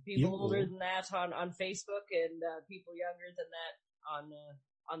have people older than that on Facebook, and people younger than that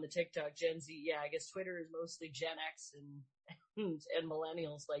on the TikTok. Gen Z. Yeah, I guess Twitter is mostly Gen X and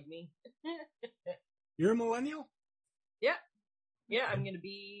millennials like me. You're a millennial? Yeah. Yeah, I'm going to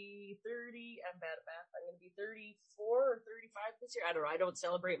be 30. I'm bad at math. I'm going to be 34 or 35 this year. I don't know. I don't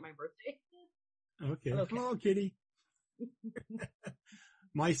celebrate my birthday. Okay. Hello, kitty.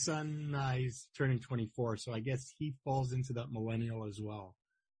 My son is turning 24, so I guess he falls into that millennial as well.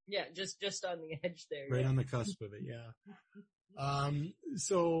 Yeah, just on the edge there. Right on the cusp of it, yeah.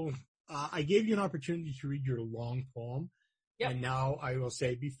 So I gave you an opportunity to read your long poem. Yep. And now I will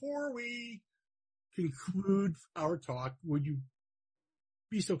say, before we conclude our talk, would you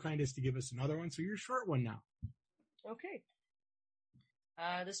be so kind as to give us another one? So your short one now. Okay.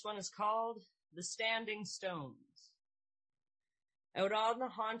 This one is called The Standing Stones. Out on the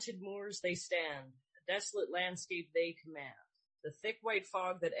haunted moors they stand, a desolate landscape they command. The thick white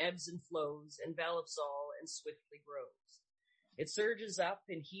fog that ebbs and flows envelops all and swiftly grows. It surges up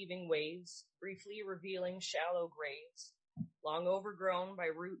in heaving waves, briefly revealing shallow graves, long overgrown by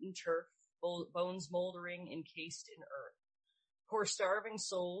root and turf, bones moldering encased in earth. Poor starving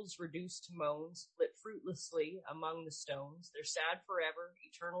souls reduced to moans, flit fruitlessly among the stones, they're sad forever,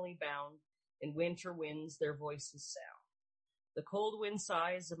 eternally bound, in winter winds their voices sound. The cold wind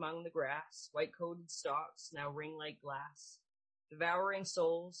sighs among the grass, white-coated stalks now ring like glass, devouring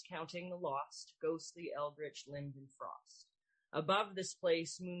souls, counting the lost, ghostly eldritch limbed in frost. Above this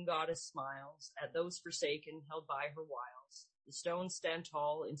place moon goddess smiles, at those forsaken held by her wiles. The stones stand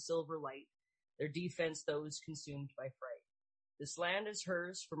tall in silver light, their defense those consumed by fright. This land is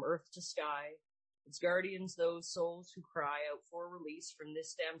hers from earth to sky, its guardians those souls who cry out for release from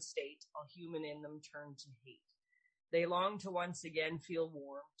this damned state, all human in them turn to hate. They long to once again feel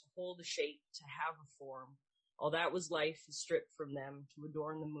warm, to hold a shape, to have a form. All that was life is stripped from them to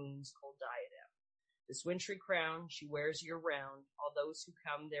adorn the moon's cold diadem. This wintry crown she wears year-round, all those who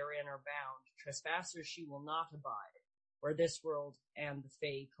come therein are bound. Trespassers she will not abide, where this world and the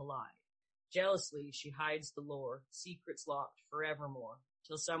Fae collide. Jealously she hides the lore, secrets locked forevermore,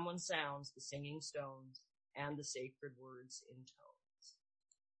 till someone sounds the singing stones and the sacred words in tones.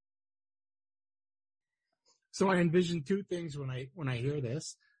 So I envision two things when I hear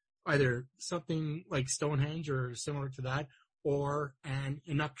this, either something like Stonehenge or similar to that, or an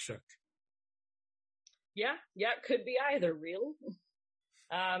Inukshuk. Yeah, it could be either, really.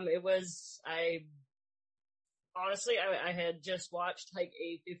 I had just watched like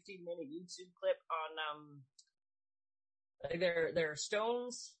a 15-minute YouTube clip on, there are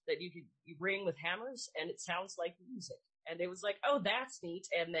stones that you ring with hammers, and it sounds like music. And it was like, oh, that's neat.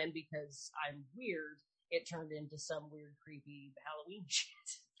 And then because I'm weird, it turned into some weird, creepy Halloween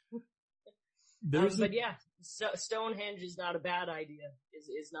shit. But yeah, Stonehenge is not a bad idea.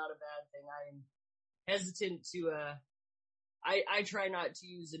 Is not a bad thing. I am hesitant to. I try not to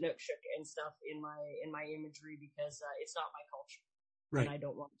use Inukshuk and stuff in my imagery because it's not my culture, right? And I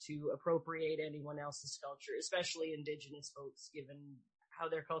don't want to appropriate anyone else's culture, especially Indigenous folks, given how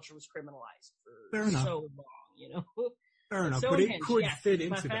their culture was criminalized for so long. You know. Fair enough, but it could fit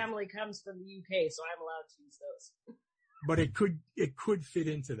into that. My family comes from the UK, so I'm allowed to use those. But it could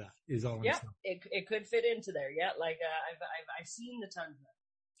fit into that, is all I'm saying. It could fit into there, yeah. Like, I've seen the tundra.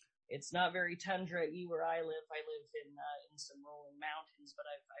 It's not very tundra-y where I live. I live in some rolling mountains, but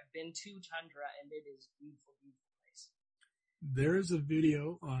I've been to tundra, and it is a beautiful, beautiful place. There's a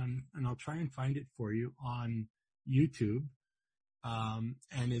video and I'll try and find it for you, on YouTube.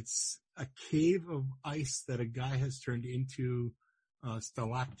 And it's a cave of ice that a guy has turned into a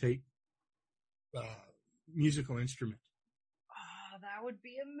stalactite musical instrument. Oh, that would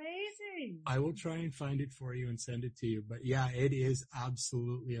be amazing. I will try and find it for you and send it to you. But yeah, it is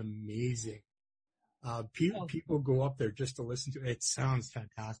absolutely amazing. People go up there just to listen to it. It sounds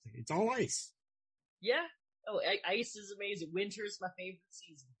fantastic. It's all ice. Yeah. Oh, ice is amazing. Winter is my favorite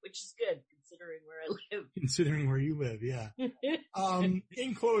season, which is good considering where I live. Considering where you live, yeah.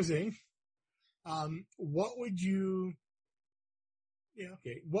 In closing, what would you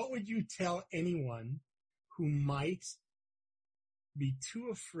tell anyone who might be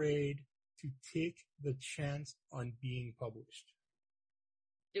too afraid to take the chance on being published?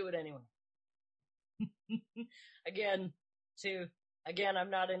 Do it anyway. Again, I'm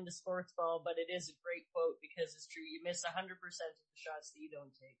not into sports ball, but it is a great quote because it's true. You miss 100% of the shots that you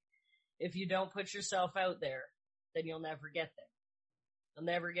don't take. If you don't put yourself out there, then you'll never get there.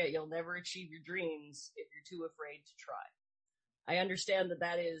 You'll never achieve your dreams if you're too afraid to try. I understand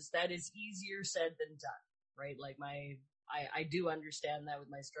that is easier said than done, right? Like I do understand that with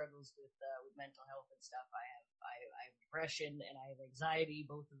my struggles with mental health and stuff. I have depression and I have anxiety.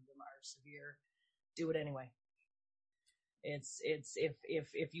 Both of them are severe. Do it anyway. It's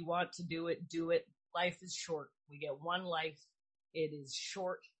if you want to do it, do it. Life is short. We get one life. It is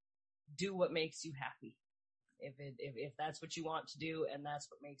short. Do what makes you happy. If that's what you want to do and that's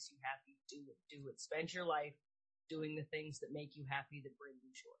what makes you happy, do it. Spend your life doing the things that make you happy, that bring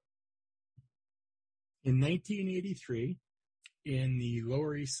you joy. In 1983, in the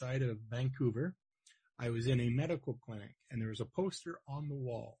Lower East Side of Vancouver, I was in a medical clinic and there was a poster on the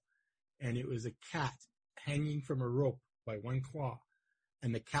wall and it was a cat hanging from a rope by one claw.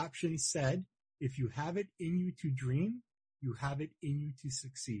 And the caption said, if you have it in you to dream, you have it in you to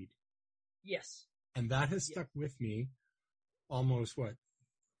succeed. Yes. And that has stuck with me almost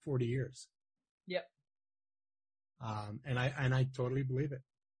 40 years. Yep. And I totally believe it.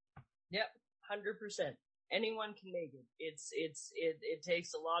 Yep. 100%. Anyone can make it. It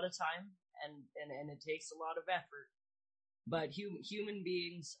takes a lot of time and it takes a lot of effort, but human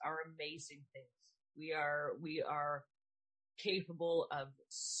beings are amazing things. We are capable of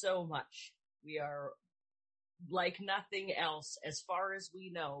so much. We are like nothing else, as far as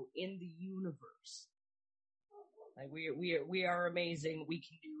we know, in the universe. Like we are amazing. We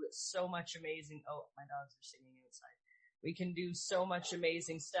can do so much amazing. Oh, my dogs are singing outside. We can do so much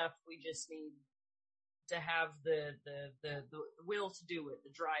amazing stuff. We just need to have the will to do it, the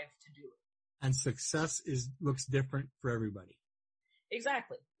drive to do it. And success looks different for everybody.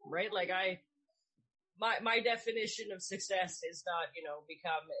 Exactly. Right? Like my definition of success is not,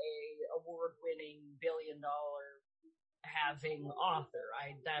 become a award-winning billion-dollar having author.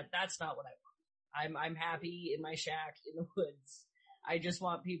 That's not what I want. I'm happy in my shack in the woods. I just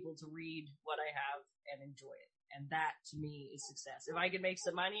want people to read what I have and enjoy it. And that to me is success. If I can make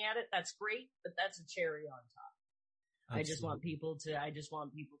some money at it, that's great, but that's a cherry on top. Absolutely. I just want people to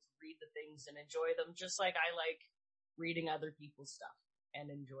read the things and enjoy them, just like I like reading other people's stuff and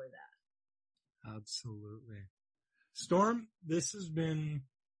enjoy that. Absolutely. Storm, this has been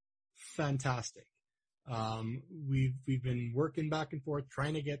fantastic. We've been working back and forth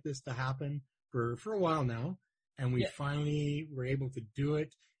trying to get this to happen for a while now, and we finally were able to do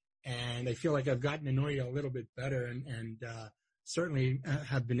it. And I feel like I've gotten to know you a little bit better and certainly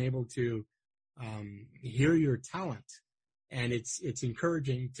have been able to hear your talent. And it's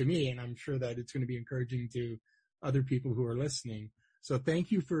encouraging to me, and I'm sure that it's going to be encouraging to other people who are listening. So thank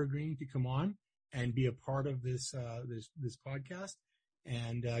you for agreeing to come on and be a part of this podcast.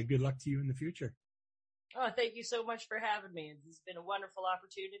 And good luck to you in the future. Oh, thank you so much for having me. It's been a wonderful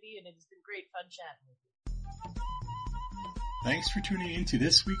opportunity, and it's been great fun chatting with you. Thanks for tuning in to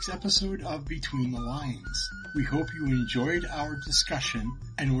this week's episode of Between the Lines. We hope you enjoyed our discussion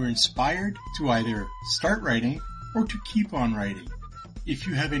and were inspired to either start writing or to keep on writing. If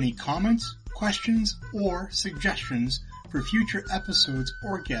you have any comments, questions, or suggestions for future episodes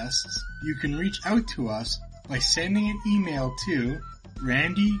or guests, you can reach out to us by sending an email to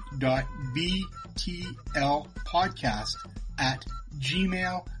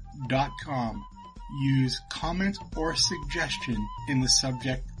randy.btlpodcast@gmail.com. Use comment or suggestion in the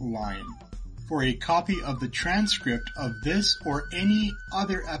subject line. For a copy of the transcript of this or any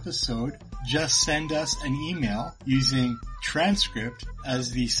other episode, just send us an email using transcript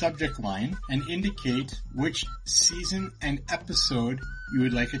as the subject line and indicate which season and episode you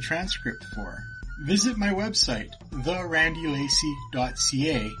would like a transcript for. Visit my website,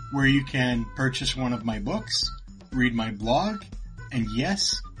 therandylacey.ca, where you can purchase one of my books, read my blog, and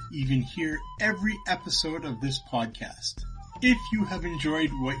yes, even hear every episode of this podcast. If you have enjoyed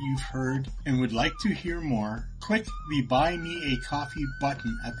what you've heard and would like to hear more, click the Buy Me a Coffee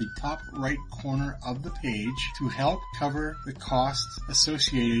button at the top right corner of the page to help cover the costs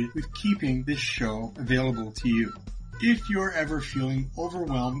associated with keeping this show available to you. If you're ever feeling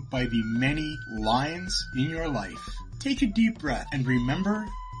overwhelmed by the many lines in your life, take a deep breath and remember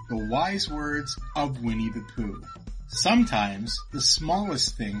the wise words of Winnie the Pooh. Sometimes the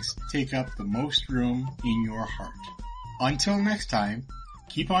smallest things take up the most room in your heart. Until next time,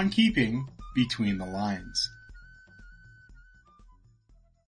 keep on keeping between the lines.